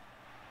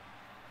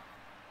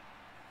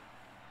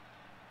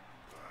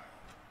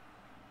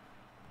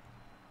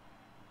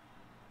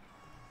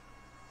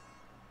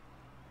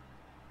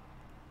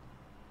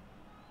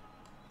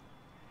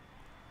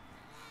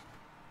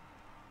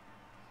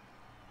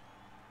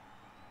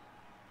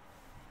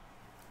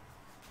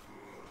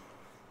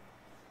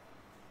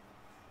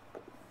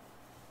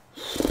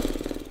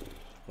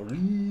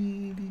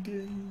 Really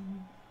good.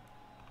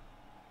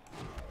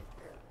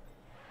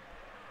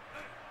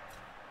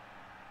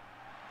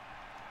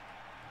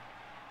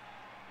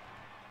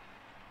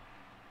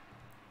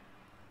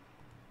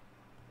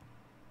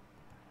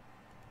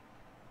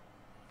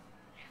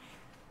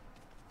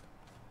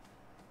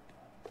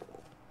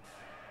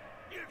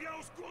 Il vient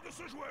au secours de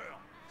ce joueur.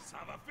 Ça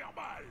va faire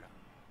mal.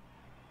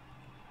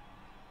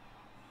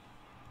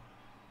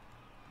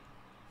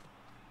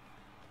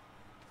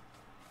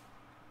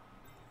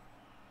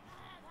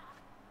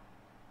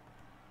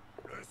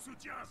 Le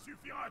soutien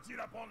suffira-t-il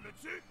à prendre le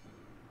dessus?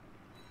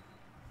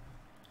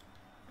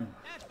 Un peu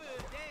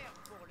d'air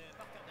pour le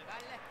porteur de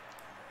balle.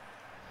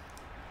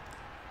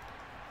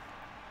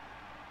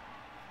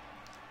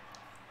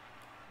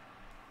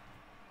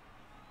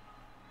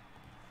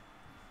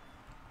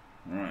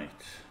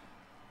 Right.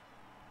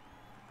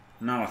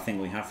 Now I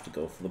think we have to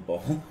go for the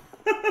ball.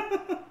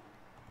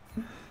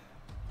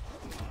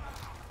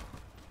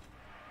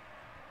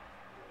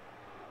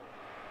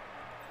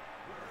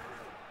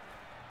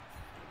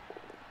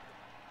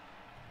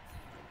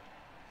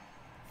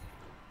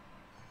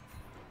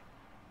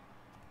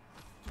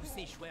 Tous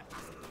ces joueurs qui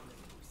se tournent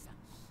tous.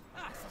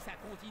 Ah, si ça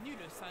continue,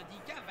 le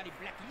syndicat va les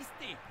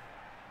blacklister.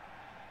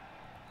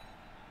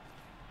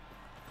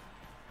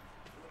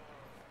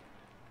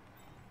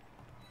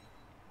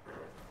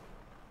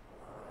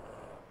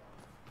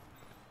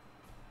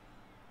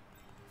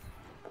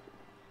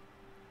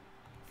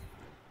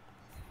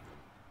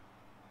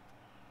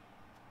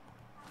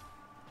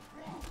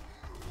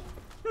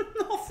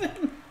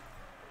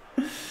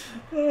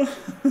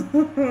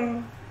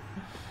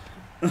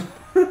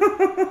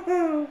 Oh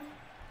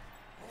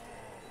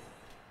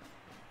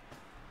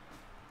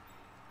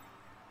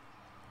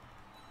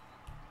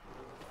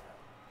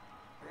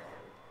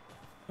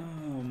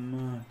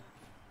man.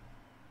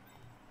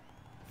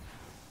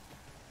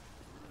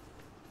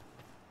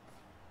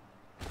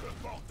 Le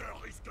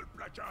porteur risque le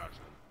plaquage.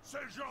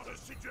 C'est le genre de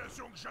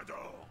situation que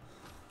j'adore.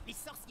 Les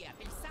sorciers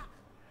appellent ça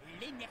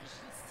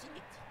l'énergie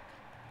cinétique.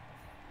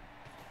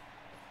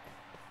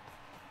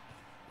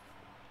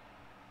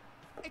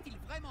 Est-il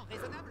vraiment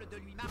raisonnable de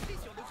lui marcher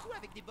sur le cou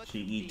avec des bottes?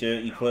 Cheeky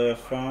dirty player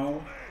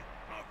foul.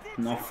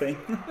 Nothing.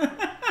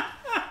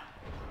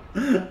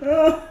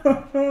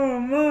 Oh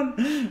man,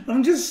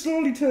 I'm just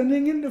slowly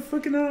turning into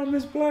fucking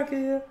Artemis Black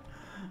here.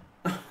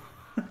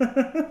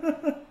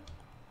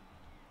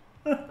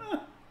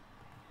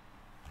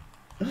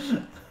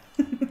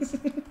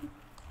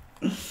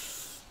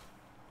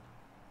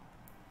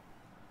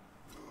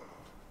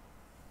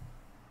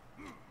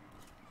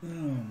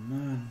 Oh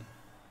man.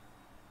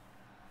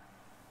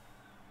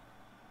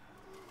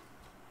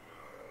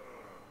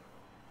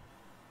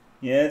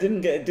 Yeah, it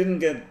didn't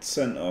get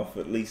sent off.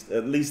 At least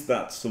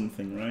that's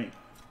something, right?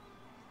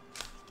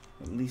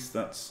 At least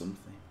that's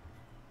something.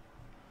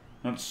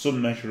 That's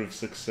some measure of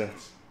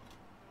success.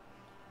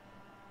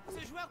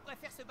 Ce joueur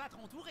préfère se battre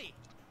entouré.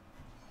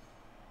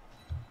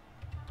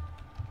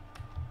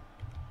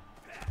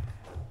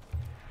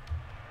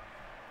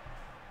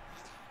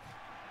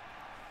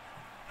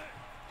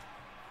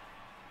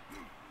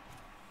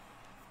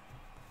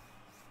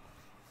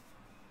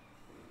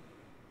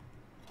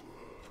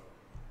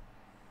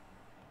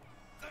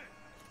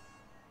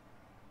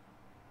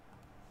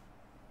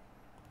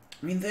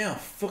 I mean, they are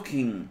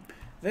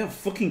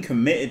fucking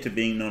committed to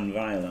being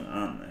non-violent,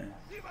 aren't they?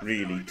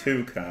 Really,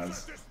 2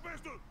 cars.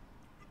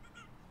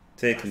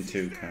 Taking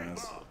 2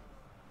 cars.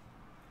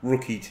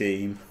 Rookie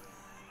team.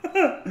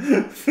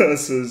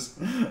 Versus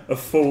a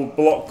full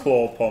block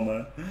claw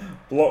pommer.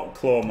 Block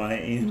claw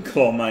mighty and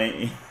claw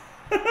mighty.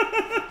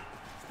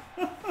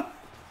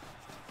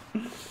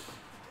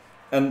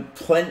 And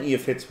plenty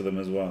of hits with them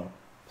as well.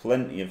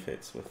 Plenty of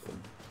hits with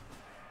them.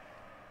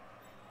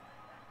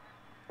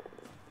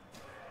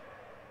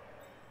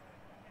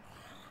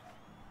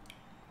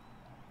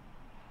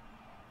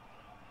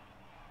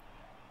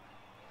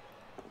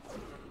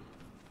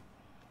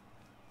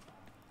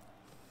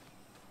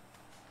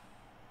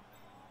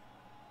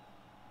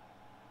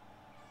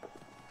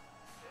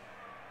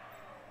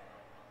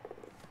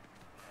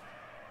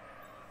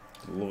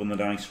 Loving the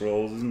dice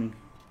rolls, isn't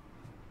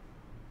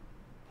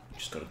he?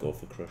 Just gotta go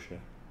for Crusher.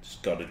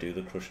 Just gotta do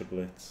the Crusher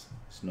Blitz.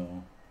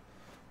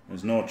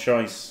 There's no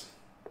choice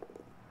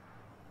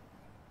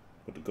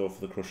but to go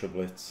for the Crusher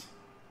Blitz.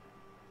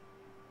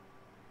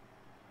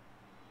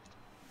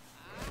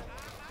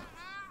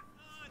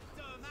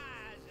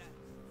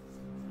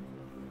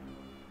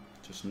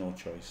 Just no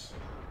choice.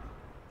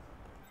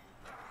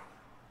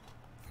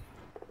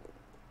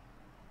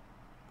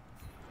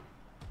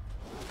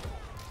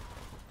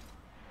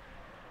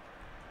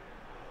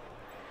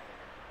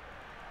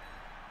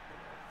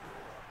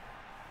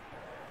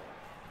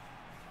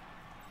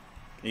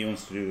 He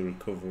wants to do the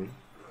recovery,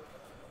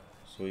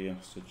 so he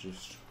has to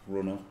just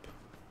run up.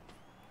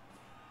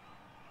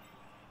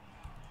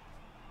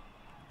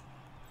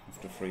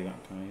 Have to free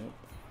that guy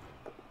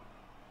up.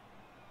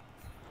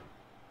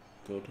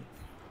 Good.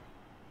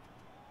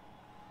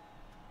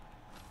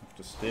 Have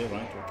to stay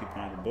right to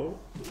occupy the boat.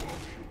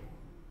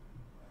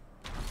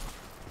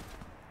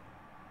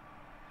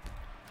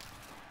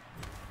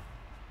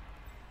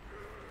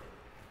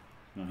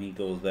 Now he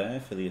goes there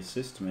for the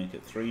assist to make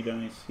it 3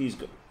 dice. He's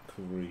got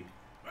recovery.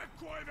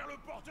 Courez vers le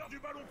porteur du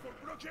ballon pour le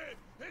bloquer.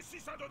 Et si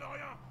ça donne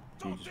rien,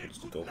 He just tentez wants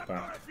to de go taper dans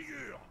la back.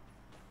 figure.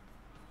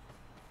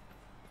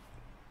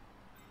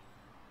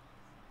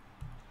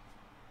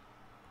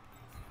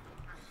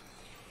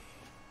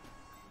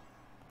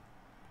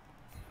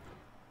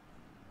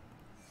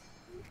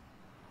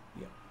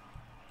 Yeah.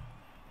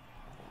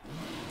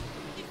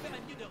 Il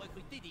ferait mieux de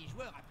recruter des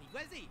joueurs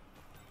apprivoisés.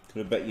 Could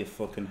have bet your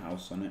fucking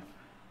house on it.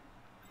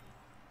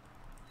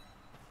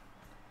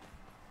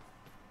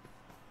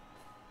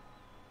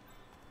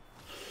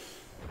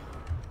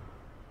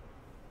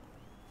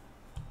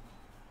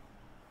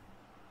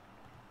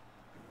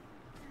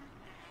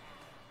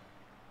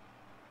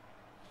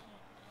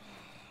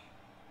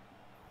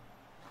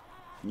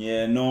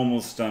 Yeah,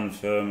 normal stand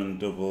firm and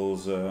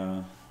doubles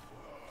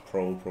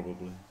pro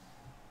probably.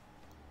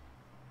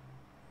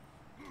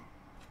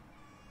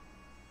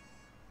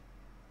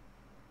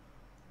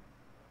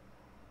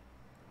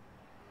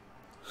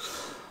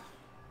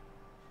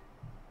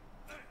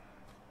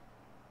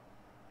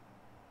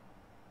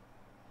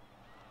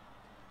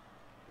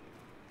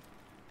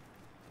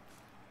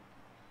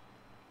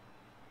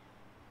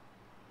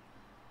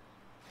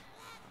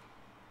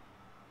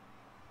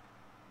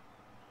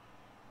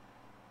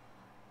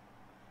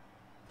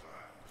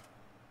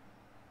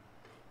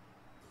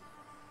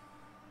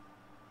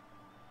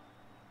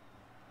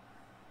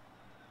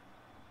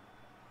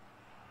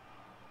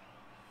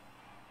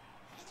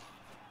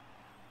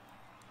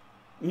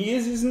 He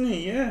is, isn't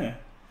he? Yeah.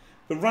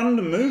 The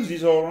random moves,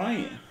 he's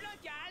alright.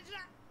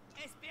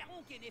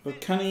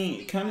 But can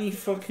he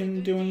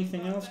fucking do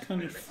anything else?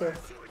 Can he fuck?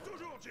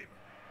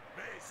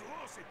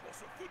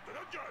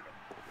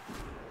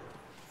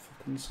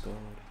 Fucking scored.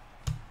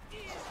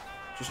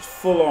 Just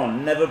full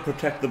on, never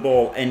protect the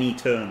ball any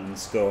turn and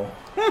score.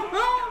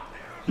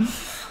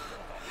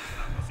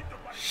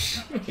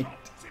 Shit.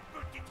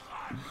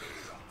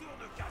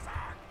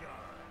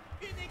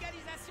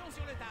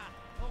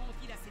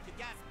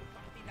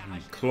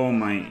 Claw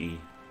Mighty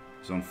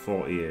is on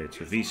 48,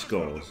 so if he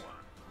scores,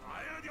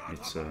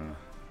 it's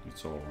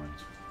alright.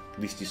 At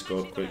least he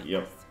scored quick,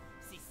 yep.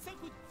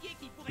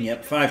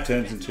 Yep, 5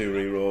 turns and 2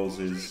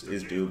 rerolls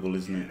is doable,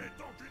 isn't it?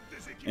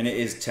 And it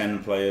is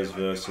 10 players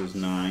versus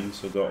 9,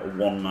 so got a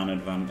 1-man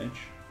advantage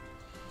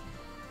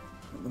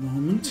at the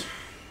moment.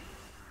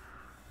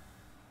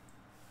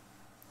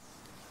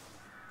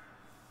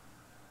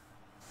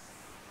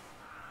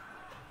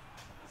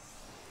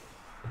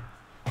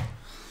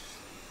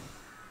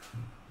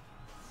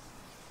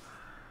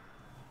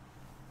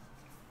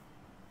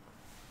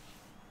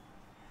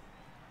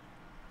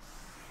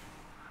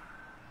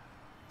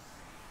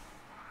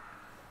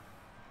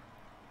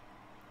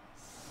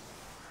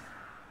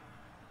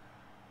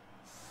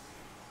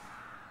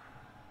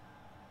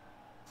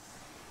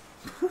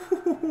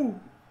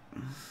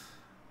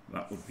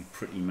 That would be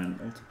pretty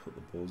mental to put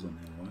the balls on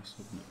here, wouldn't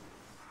it?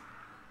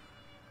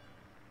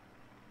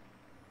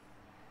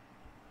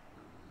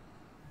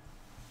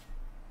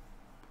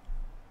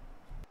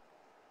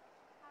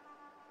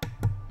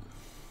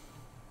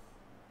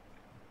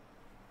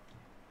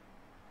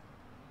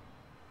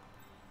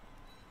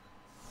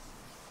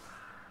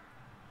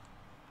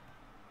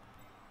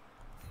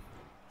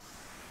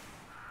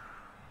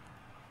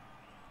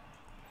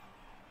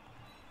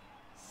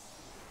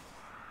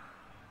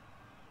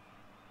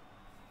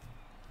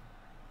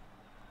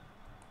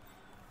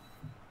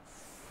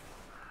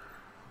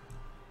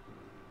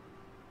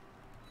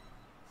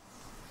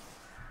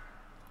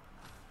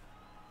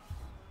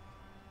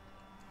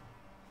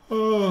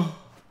 Oh.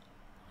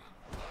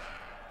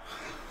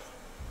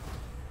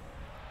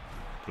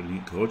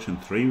 Brilliant coach,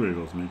 and 3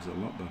 rerolls makes it a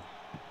lot better.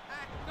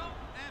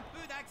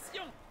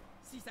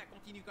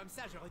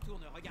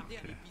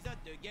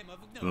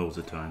 Loads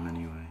of time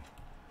anyway.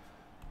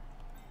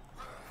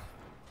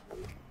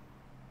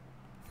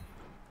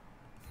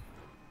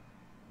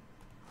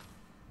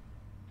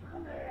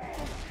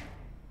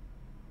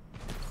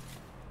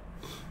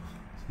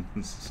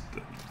 This is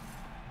good.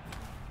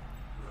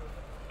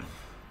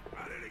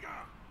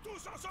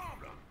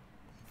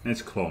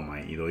 It's Claw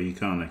Mighty though, you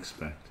can't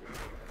expect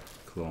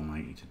Claw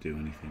Mighty to do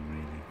anything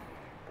really.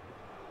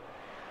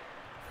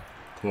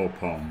 Claw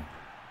Palm,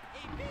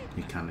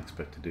 you can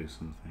expect to do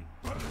something.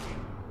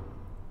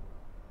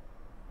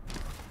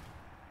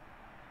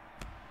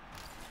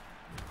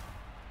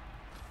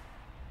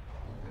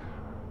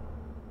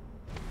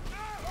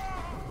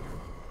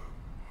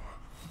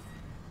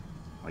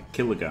 Like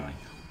kill a guy.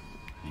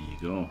 There you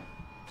go.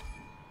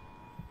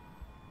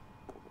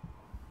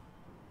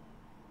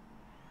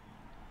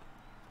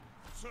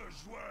 Ce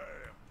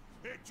joueur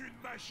est une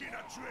machine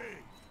à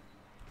tuer.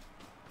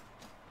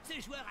 Ce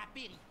joueur a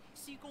péri,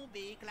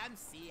 succombé,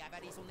 clamsé,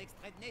 avalé son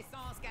extrait de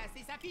naissance,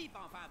 cassé sa pipe,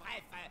 enfin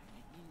bref,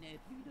 il n'est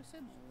plus de ce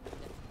monde.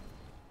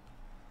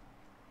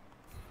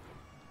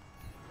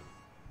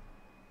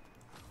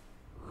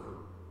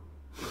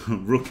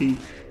 Rookie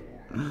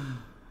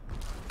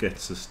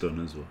gets a stun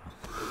as well.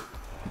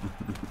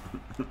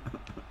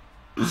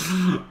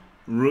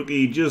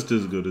 Rookie just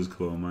as good as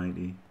Claw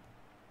Mighty.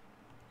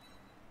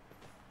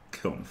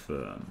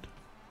 Confirmed.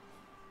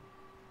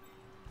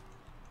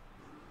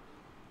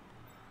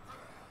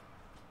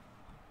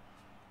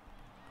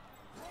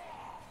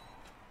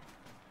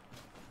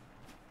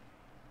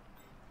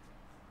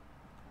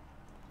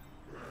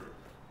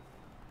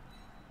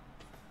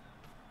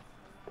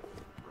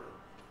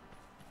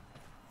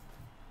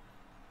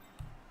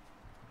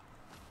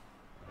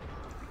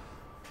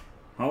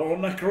 Hello,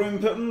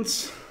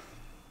 Necro-Impotence.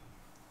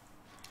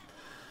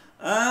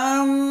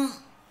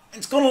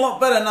 It's gone a lot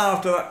better now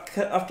after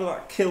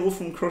that kill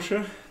from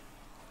Crusher.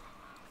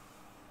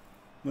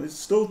 But it's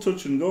still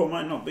touch and go. It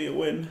might not be a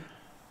win.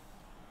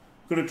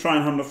 Gonna try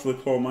and hand off the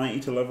Claw Mighty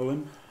to level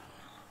him.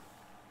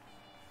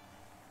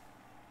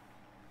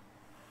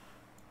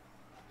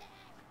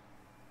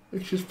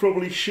 Which is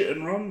probably shit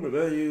and wrong, but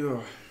there you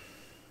go.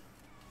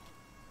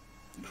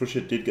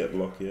 Crusher did get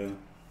blocked, yeah.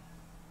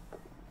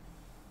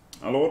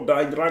 Hello,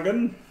 Die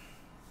Dragon.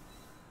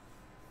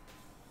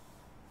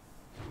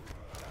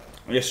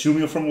 I assume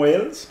you're from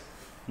Wales?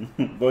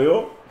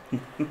 Boyo?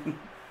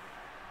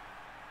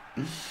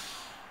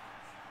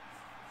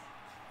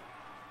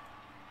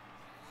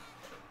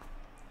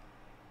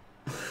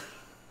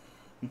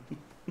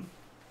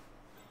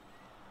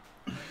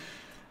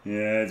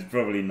 Yeah, it's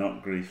probably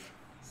not grief.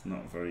 It's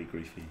not very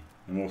griefy.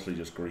 I mostly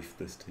just grief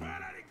this team.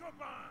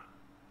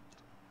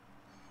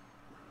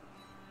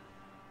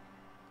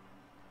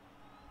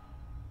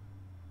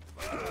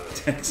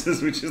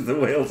 Texas, which is the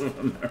Wales of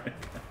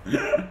America.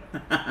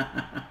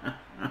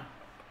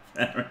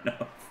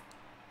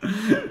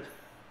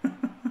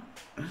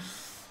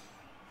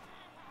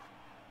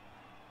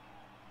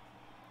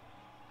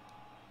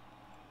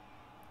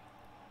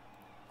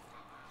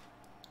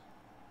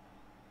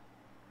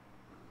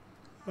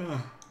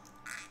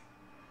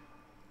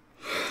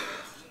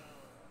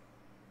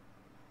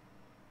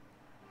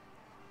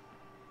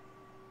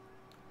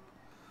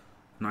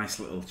 Nice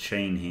little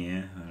chain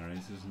here. There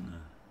is, isn't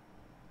there?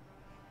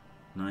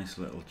 Nice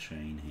little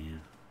chain here.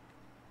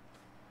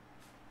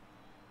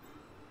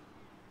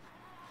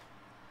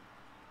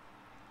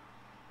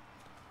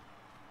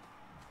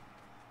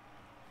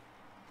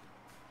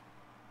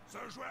 Ce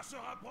joueur se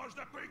rapproche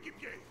d'un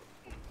coéquipier.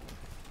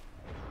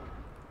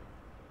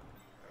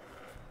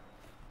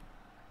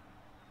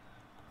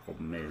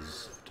 Problem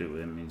is, do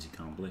with him means he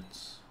can't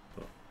blitz.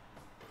 But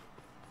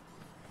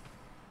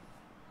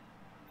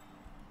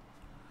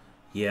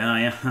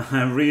yeah,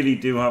 I really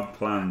do have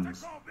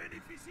plans.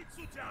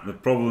 The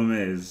problem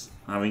is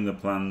having the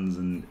plans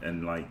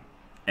and like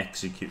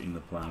executing the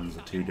plans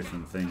are two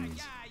different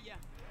things.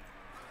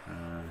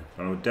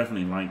 But I would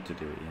definitely like to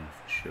do it, yeah,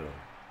 for sure.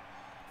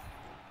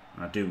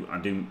 I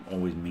do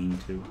always mean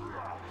to.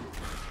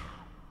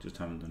 Just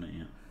haven't done it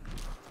yet.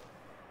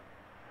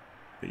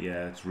 But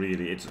yeah, it's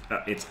really it's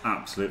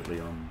absolutely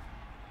on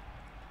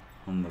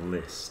the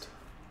list.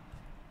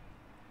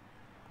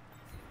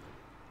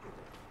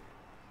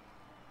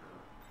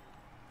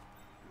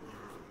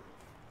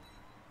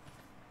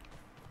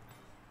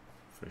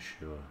 For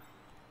sure.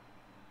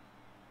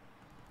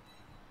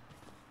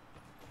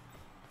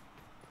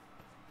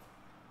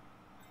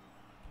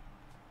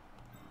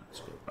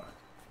 Let's go back.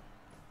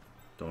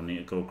 Don't need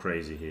to go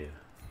crazy here.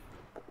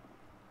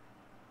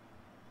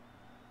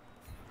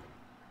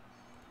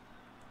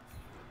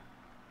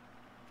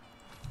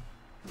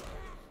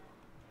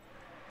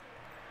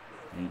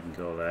 You can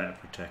go there,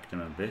 protect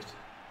him a bit.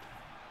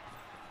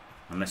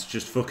 And let's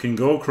just fucking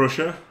go,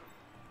 Crusher.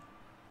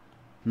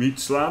 Meat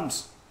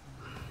slabs.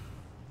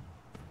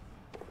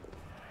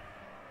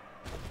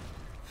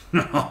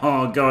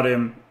 Oh, got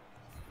him.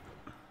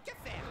 Que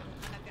faire?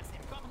 Un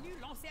adversaire cornu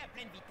lancé à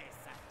pleine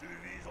vitesse. Tu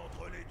vises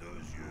entre les deux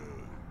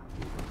yeux.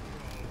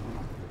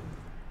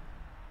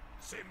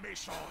 C'est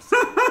méchant.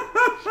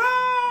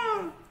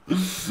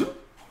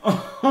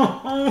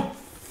 Oh,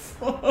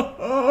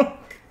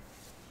 fuck.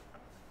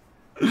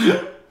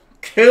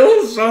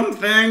 Kill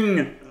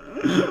something.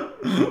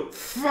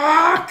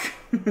 Fuck.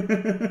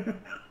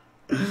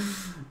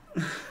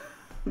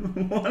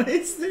 What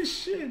is this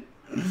shit?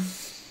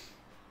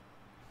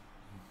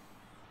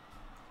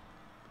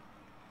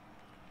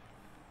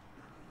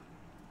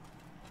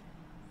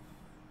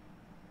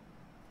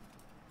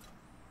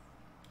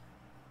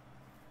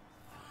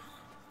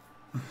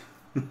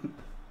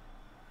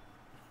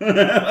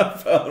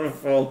 Father of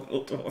four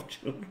little dwarf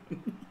children.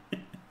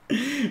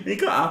 He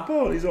got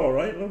apple. He's all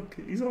right. Look,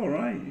 he's all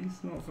right.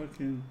 He's not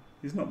fucking.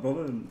 He's not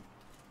bothered.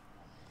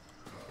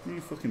 He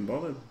ain't fucking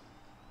bothered.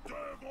 Deux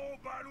gros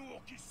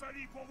balourds qui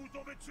s'allient pour vous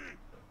tomber dessus.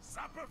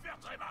 Ça peut faire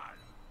très mal.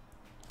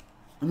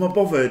 I'm not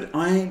bothered.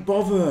 I ain't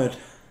bothered.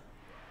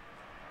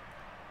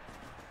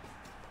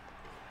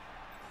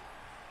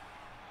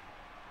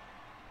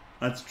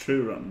 That's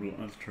true, Ramble.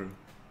 That's true.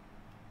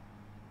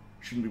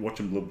 Shouldn't be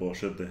watching Blood Bowl,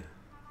 should they?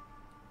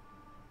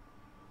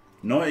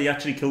 No, you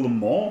actually kill them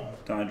more,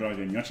 Die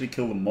Dragon. You actually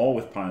kill them more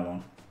with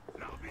Pylon.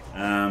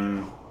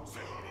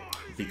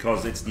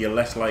 Because you're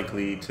less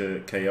likely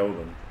to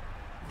KO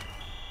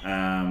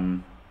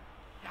them.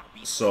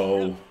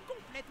 So,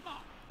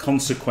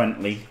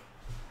 consequently,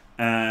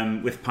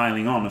 with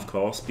piling on, of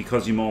course,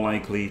 because you're more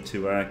likely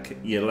to,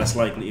 you're less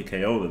likely to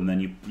KO them,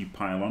 then you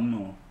pile on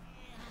more.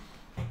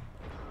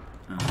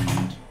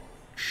 And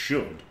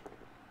should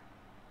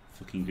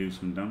fucking do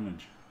some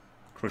damage.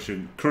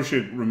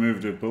 Crusher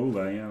removed a bull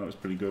there. Yeah, that was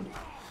pretty good.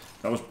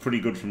 That was pretty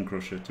good from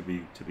Crusher, to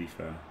be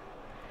fair.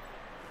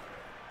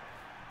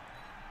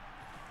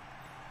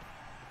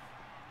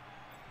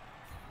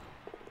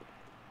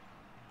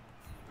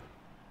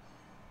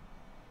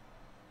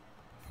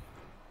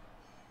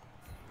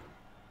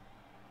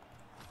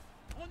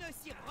 On ne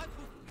s'y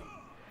retrouve plus.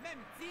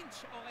 Même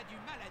Tinch aurait du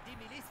mal à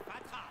démêler ce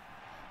patra.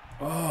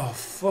 Oh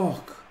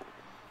fuck!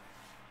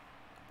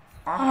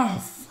 Ah!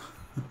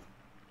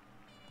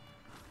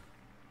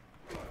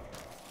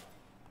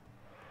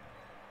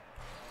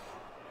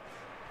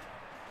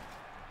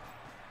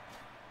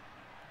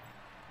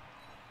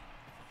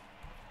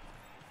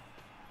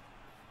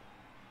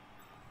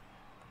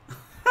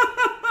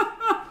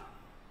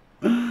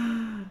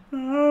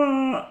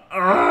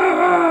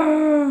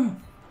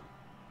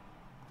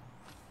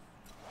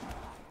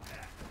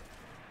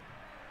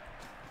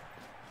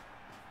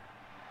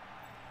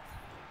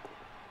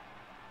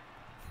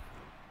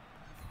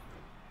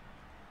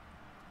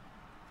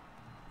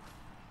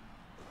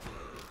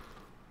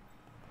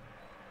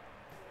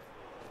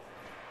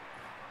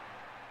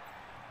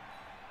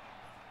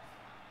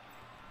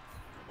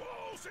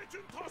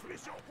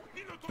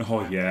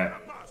 Oh yeah.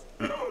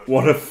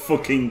 What a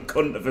fucking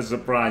cunt of a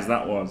surprise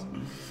that was.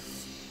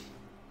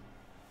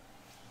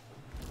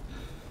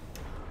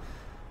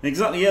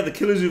 Exactly, yeah, the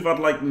killers who've had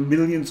like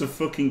millions of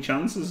fucking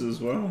chances as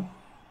well.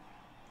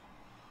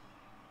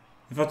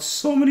 They've had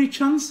so many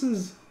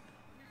chances.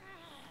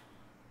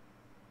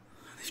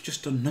 They've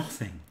just done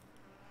nothing.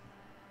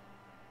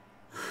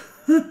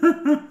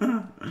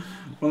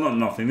 Well, not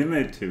nothing. They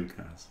made 2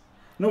 cars.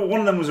 No, one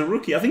of them was a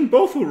rookie. I think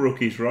both were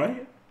rookies,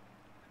 right?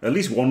 At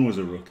least one was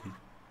a rookie.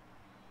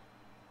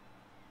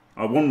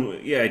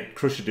 Yeah,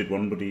 Crusher did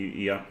one, but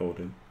he appoed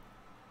him.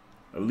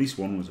 At least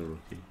one was a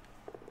rookie.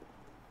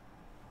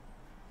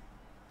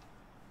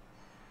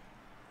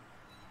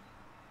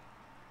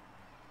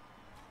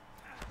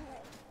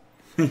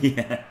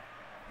 Yeah.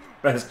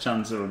 Best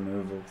chance of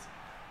removals.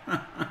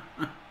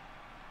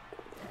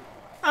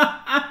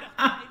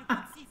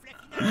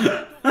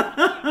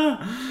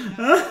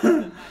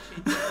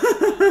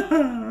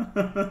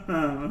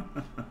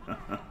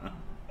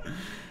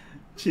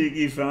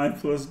 Cheeky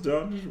 5+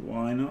 dodge,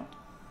 why not?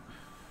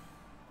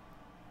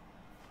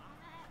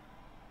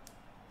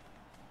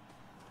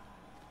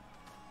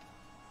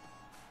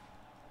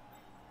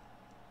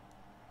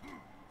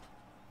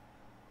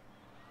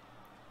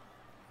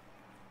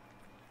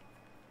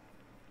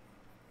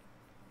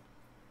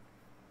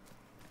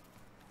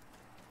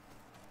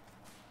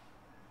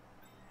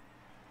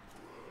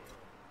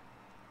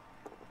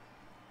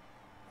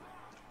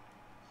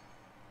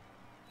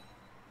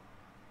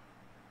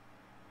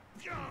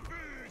 Bien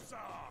vu, ça!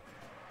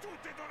 Tout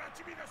est dans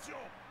l'intimidation!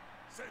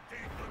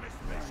 C'était une de mes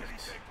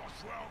spécialités quand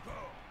je jouais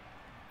encore!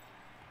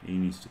 He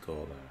needs to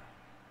go there.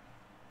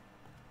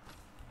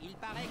 Il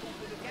paraît qu'on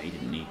peut le He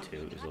didn't need to,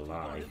 it was a calmer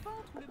lie. le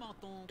ventre ou le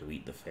menton. To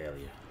eat the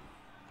failure.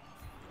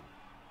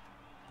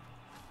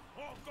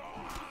 Encore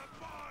un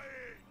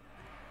bail!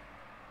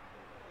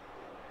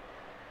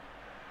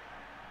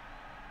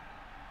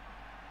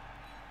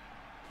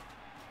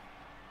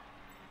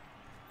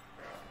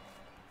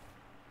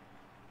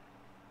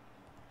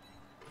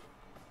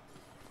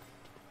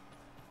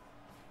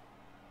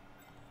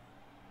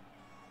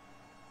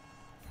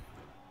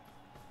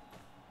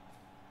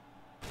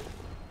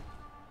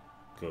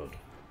 Good.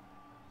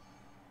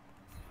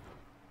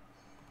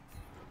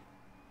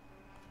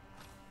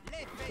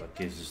 That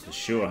gives us the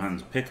sure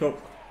hands pickup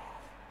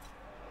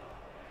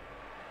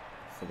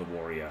for the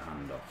warrior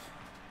handoff.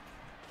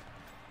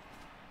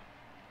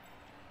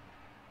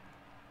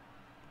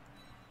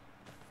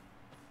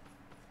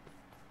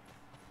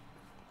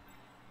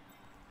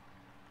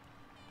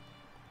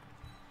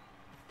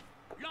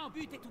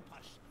 L'embut est tout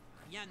proche.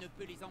 Rien ne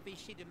peut les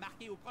empêcher de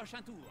marquer au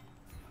prochain tour.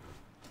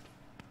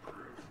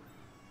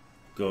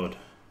 Good.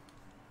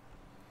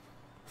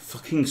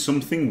 Fucking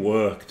something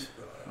worked.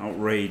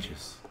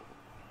 Outrageous.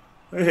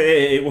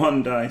 Hey,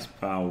 1 dice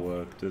power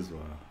worked as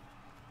well.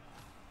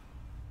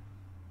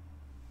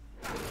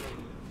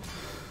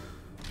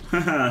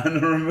 Haha,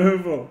 and a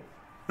removal.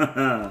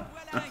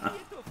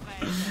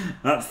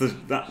 That's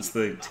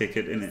the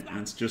ticket, innit?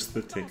 That's just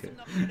the ticket.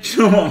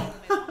 Sure.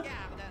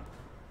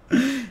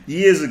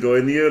 Years ago,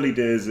 in the early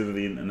days of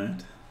the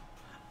internet,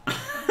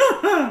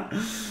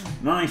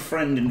 my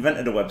friend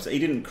invented a website. He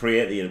didn't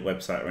create the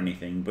website or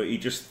anything, but he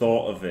just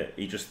thought of it.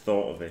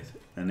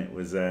 And it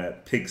was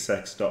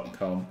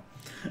pigsex.com.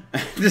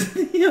 Just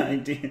the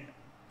idea.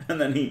 And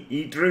then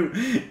he drew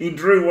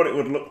what it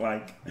would look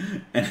like,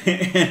 and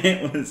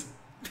it was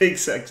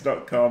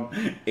pigsex.com.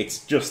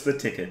 It's just the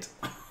ticket.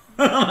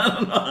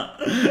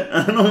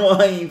 I don't know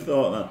why he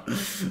thought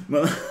that,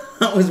 but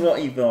that was what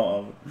he thought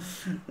of,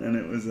 and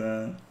it was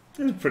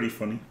pretty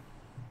funny.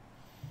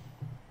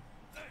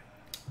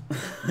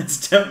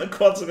 Let's tempt the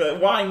quads a bit.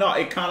 Why not?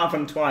 It can't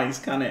happen twice,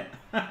 can it?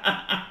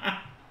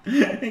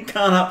 It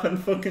can't happen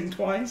fucking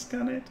twice,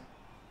 can it?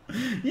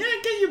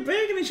 Yeah, get your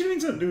bacon. It should have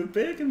been something to do with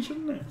bacon,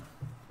 shouldn't it?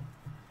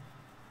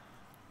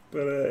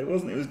 But it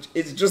wasn't.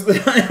 It's just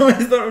that I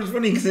always thought it was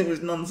funny because it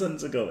was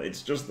nonsensical.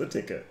 It's just the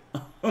ticket.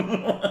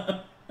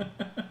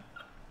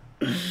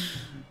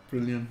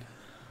 Brilliant.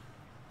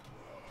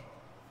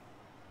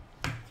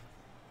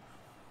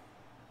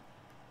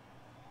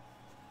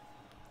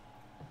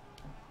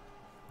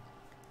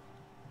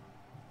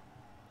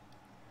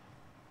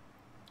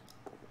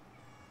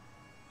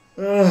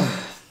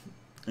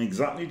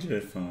 Exactly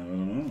J5, I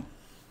don't know.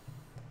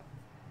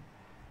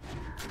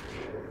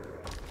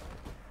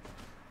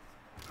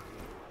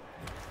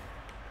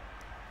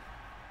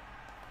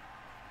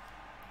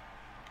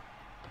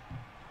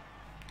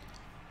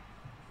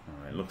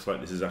 Alright, looks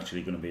like this is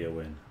actually going to be a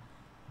win.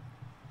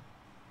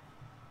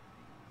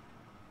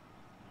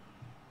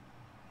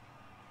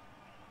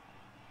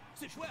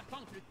 Ce joueur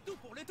tente le tout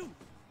pour le tout.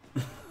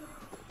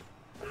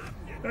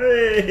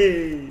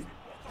 Hey!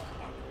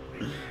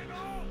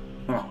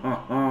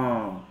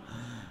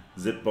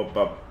 Zip up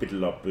up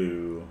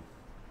piddle-up-boo.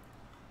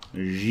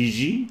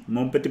 Gigi,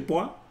 mon petit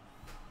pois.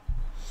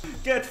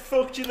 Get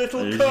fucked, you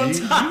little cunt!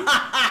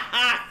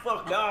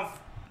 Fuck off!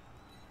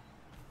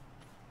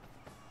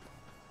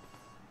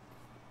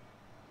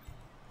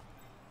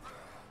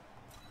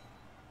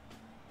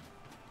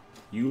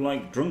 You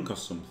like drunk or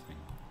something?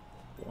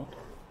 What?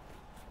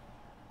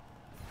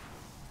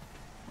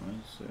 I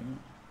see.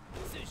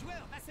 Ce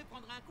joueur va se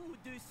prendre un coup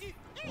dessus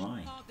et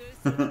Why? en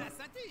dessous de la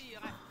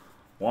ceinture.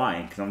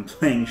 Why? Because I'm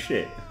playing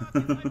shit.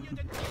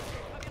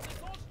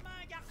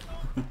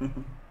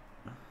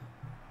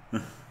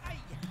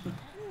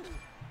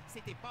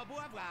 C'était pas beau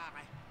à voir.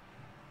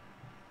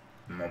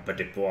 Mon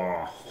petit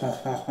pois.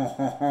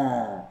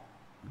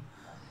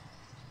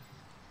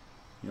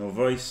 Your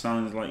voice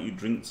sounds like you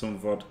drink some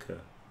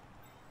vodka.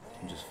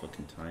 I'm just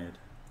fucking tired.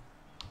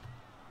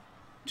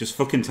 Just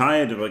fucking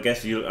tired. I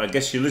guess you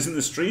listen to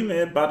the stream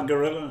here, Bad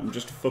Gorilla. I'm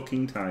just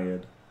fucking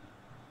tired.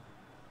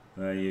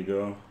 There you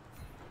go.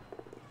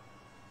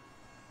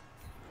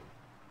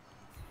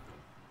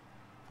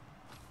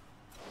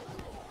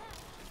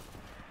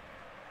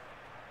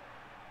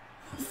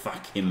 Oh,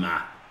 fuck him,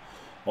 man.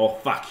 Oh,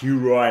 fuck you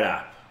right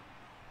up.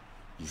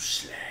 You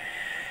slag.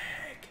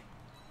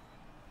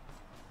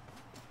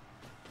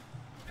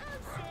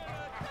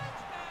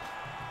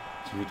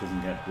 So he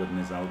doesn't get good in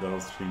his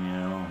elbows stream.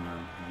 Yeah, oh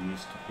man, I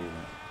used to feel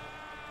that.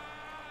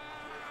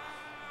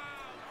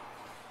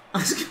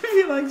 Ask him if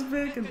he likes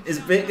bacon. Is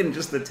bacon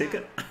just the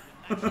ticket?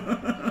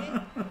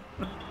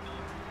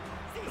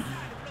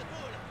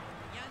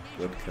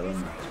 Bloodkiller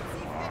match.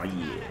 Oh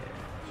yeah.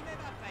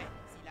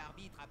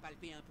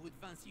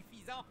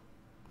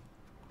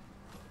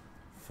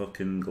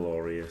 Fucking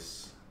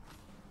glorious.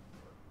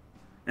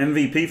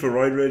 MVP for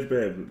Roid Rage,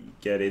 babe.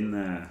 Get in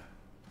there.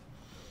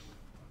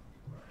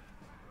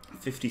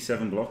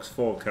 57 blocks,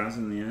 4 Kaz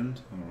in the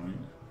end. Alright.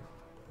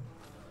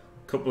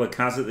 Couple of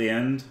Kaz at the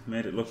end.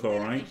 Made it look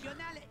alright.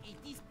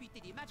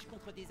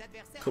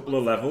 Couple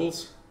of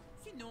levels.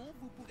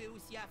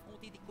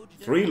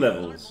 3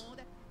 levels.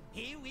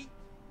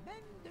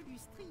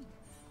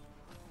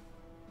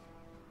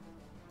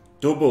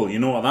 Double, you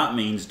know what that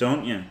means,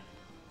 don't you?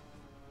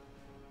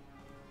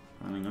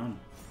 Hang on.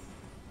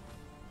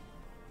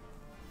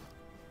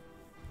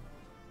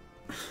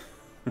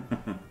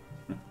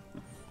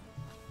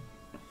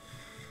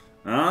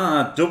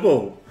 Ah,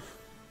 double.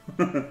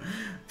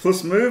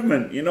 Plus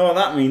movement. You know what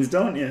that means,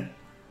 don't you?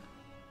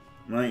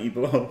 Mighty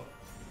blow.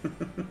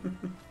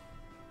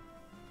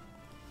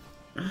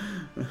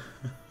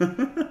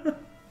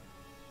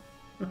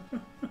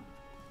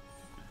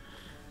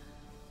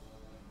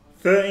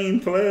 13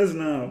 players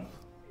now.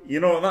 You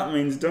know what that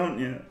means, don't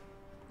you?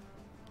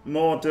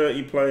 More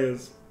dirty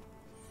players.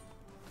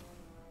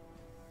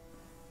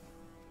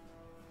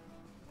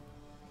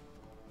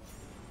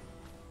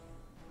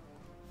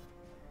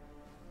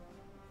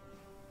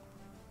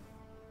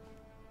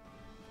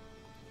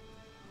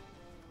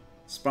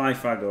 Spy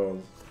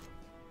faggos.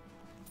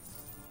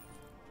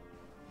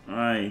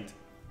 Right.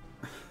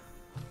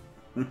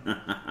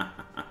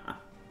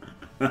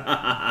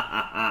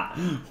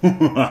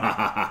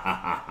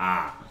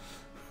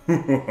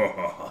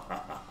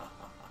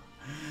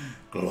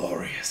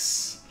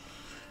 Glorious.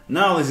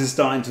 Now this is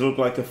starting to look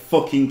like a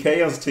fucking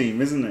Chaos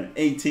team, isn't it?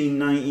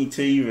 1890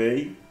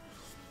 TV.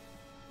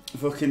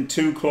 Fucking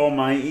 2 Claw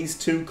Mighties,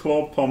 2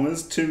 Claw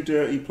Pommers, 2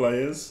 dirty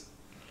players.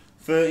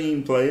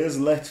 13 players,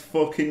 let's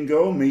fucking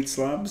go, meat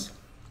slabs.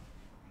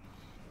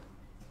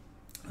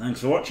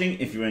 Thanks for watching.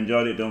 If you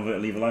enjoyed it, don't forget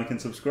to leave a like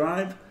and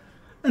subscribe.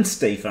 And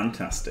stay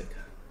fantastic.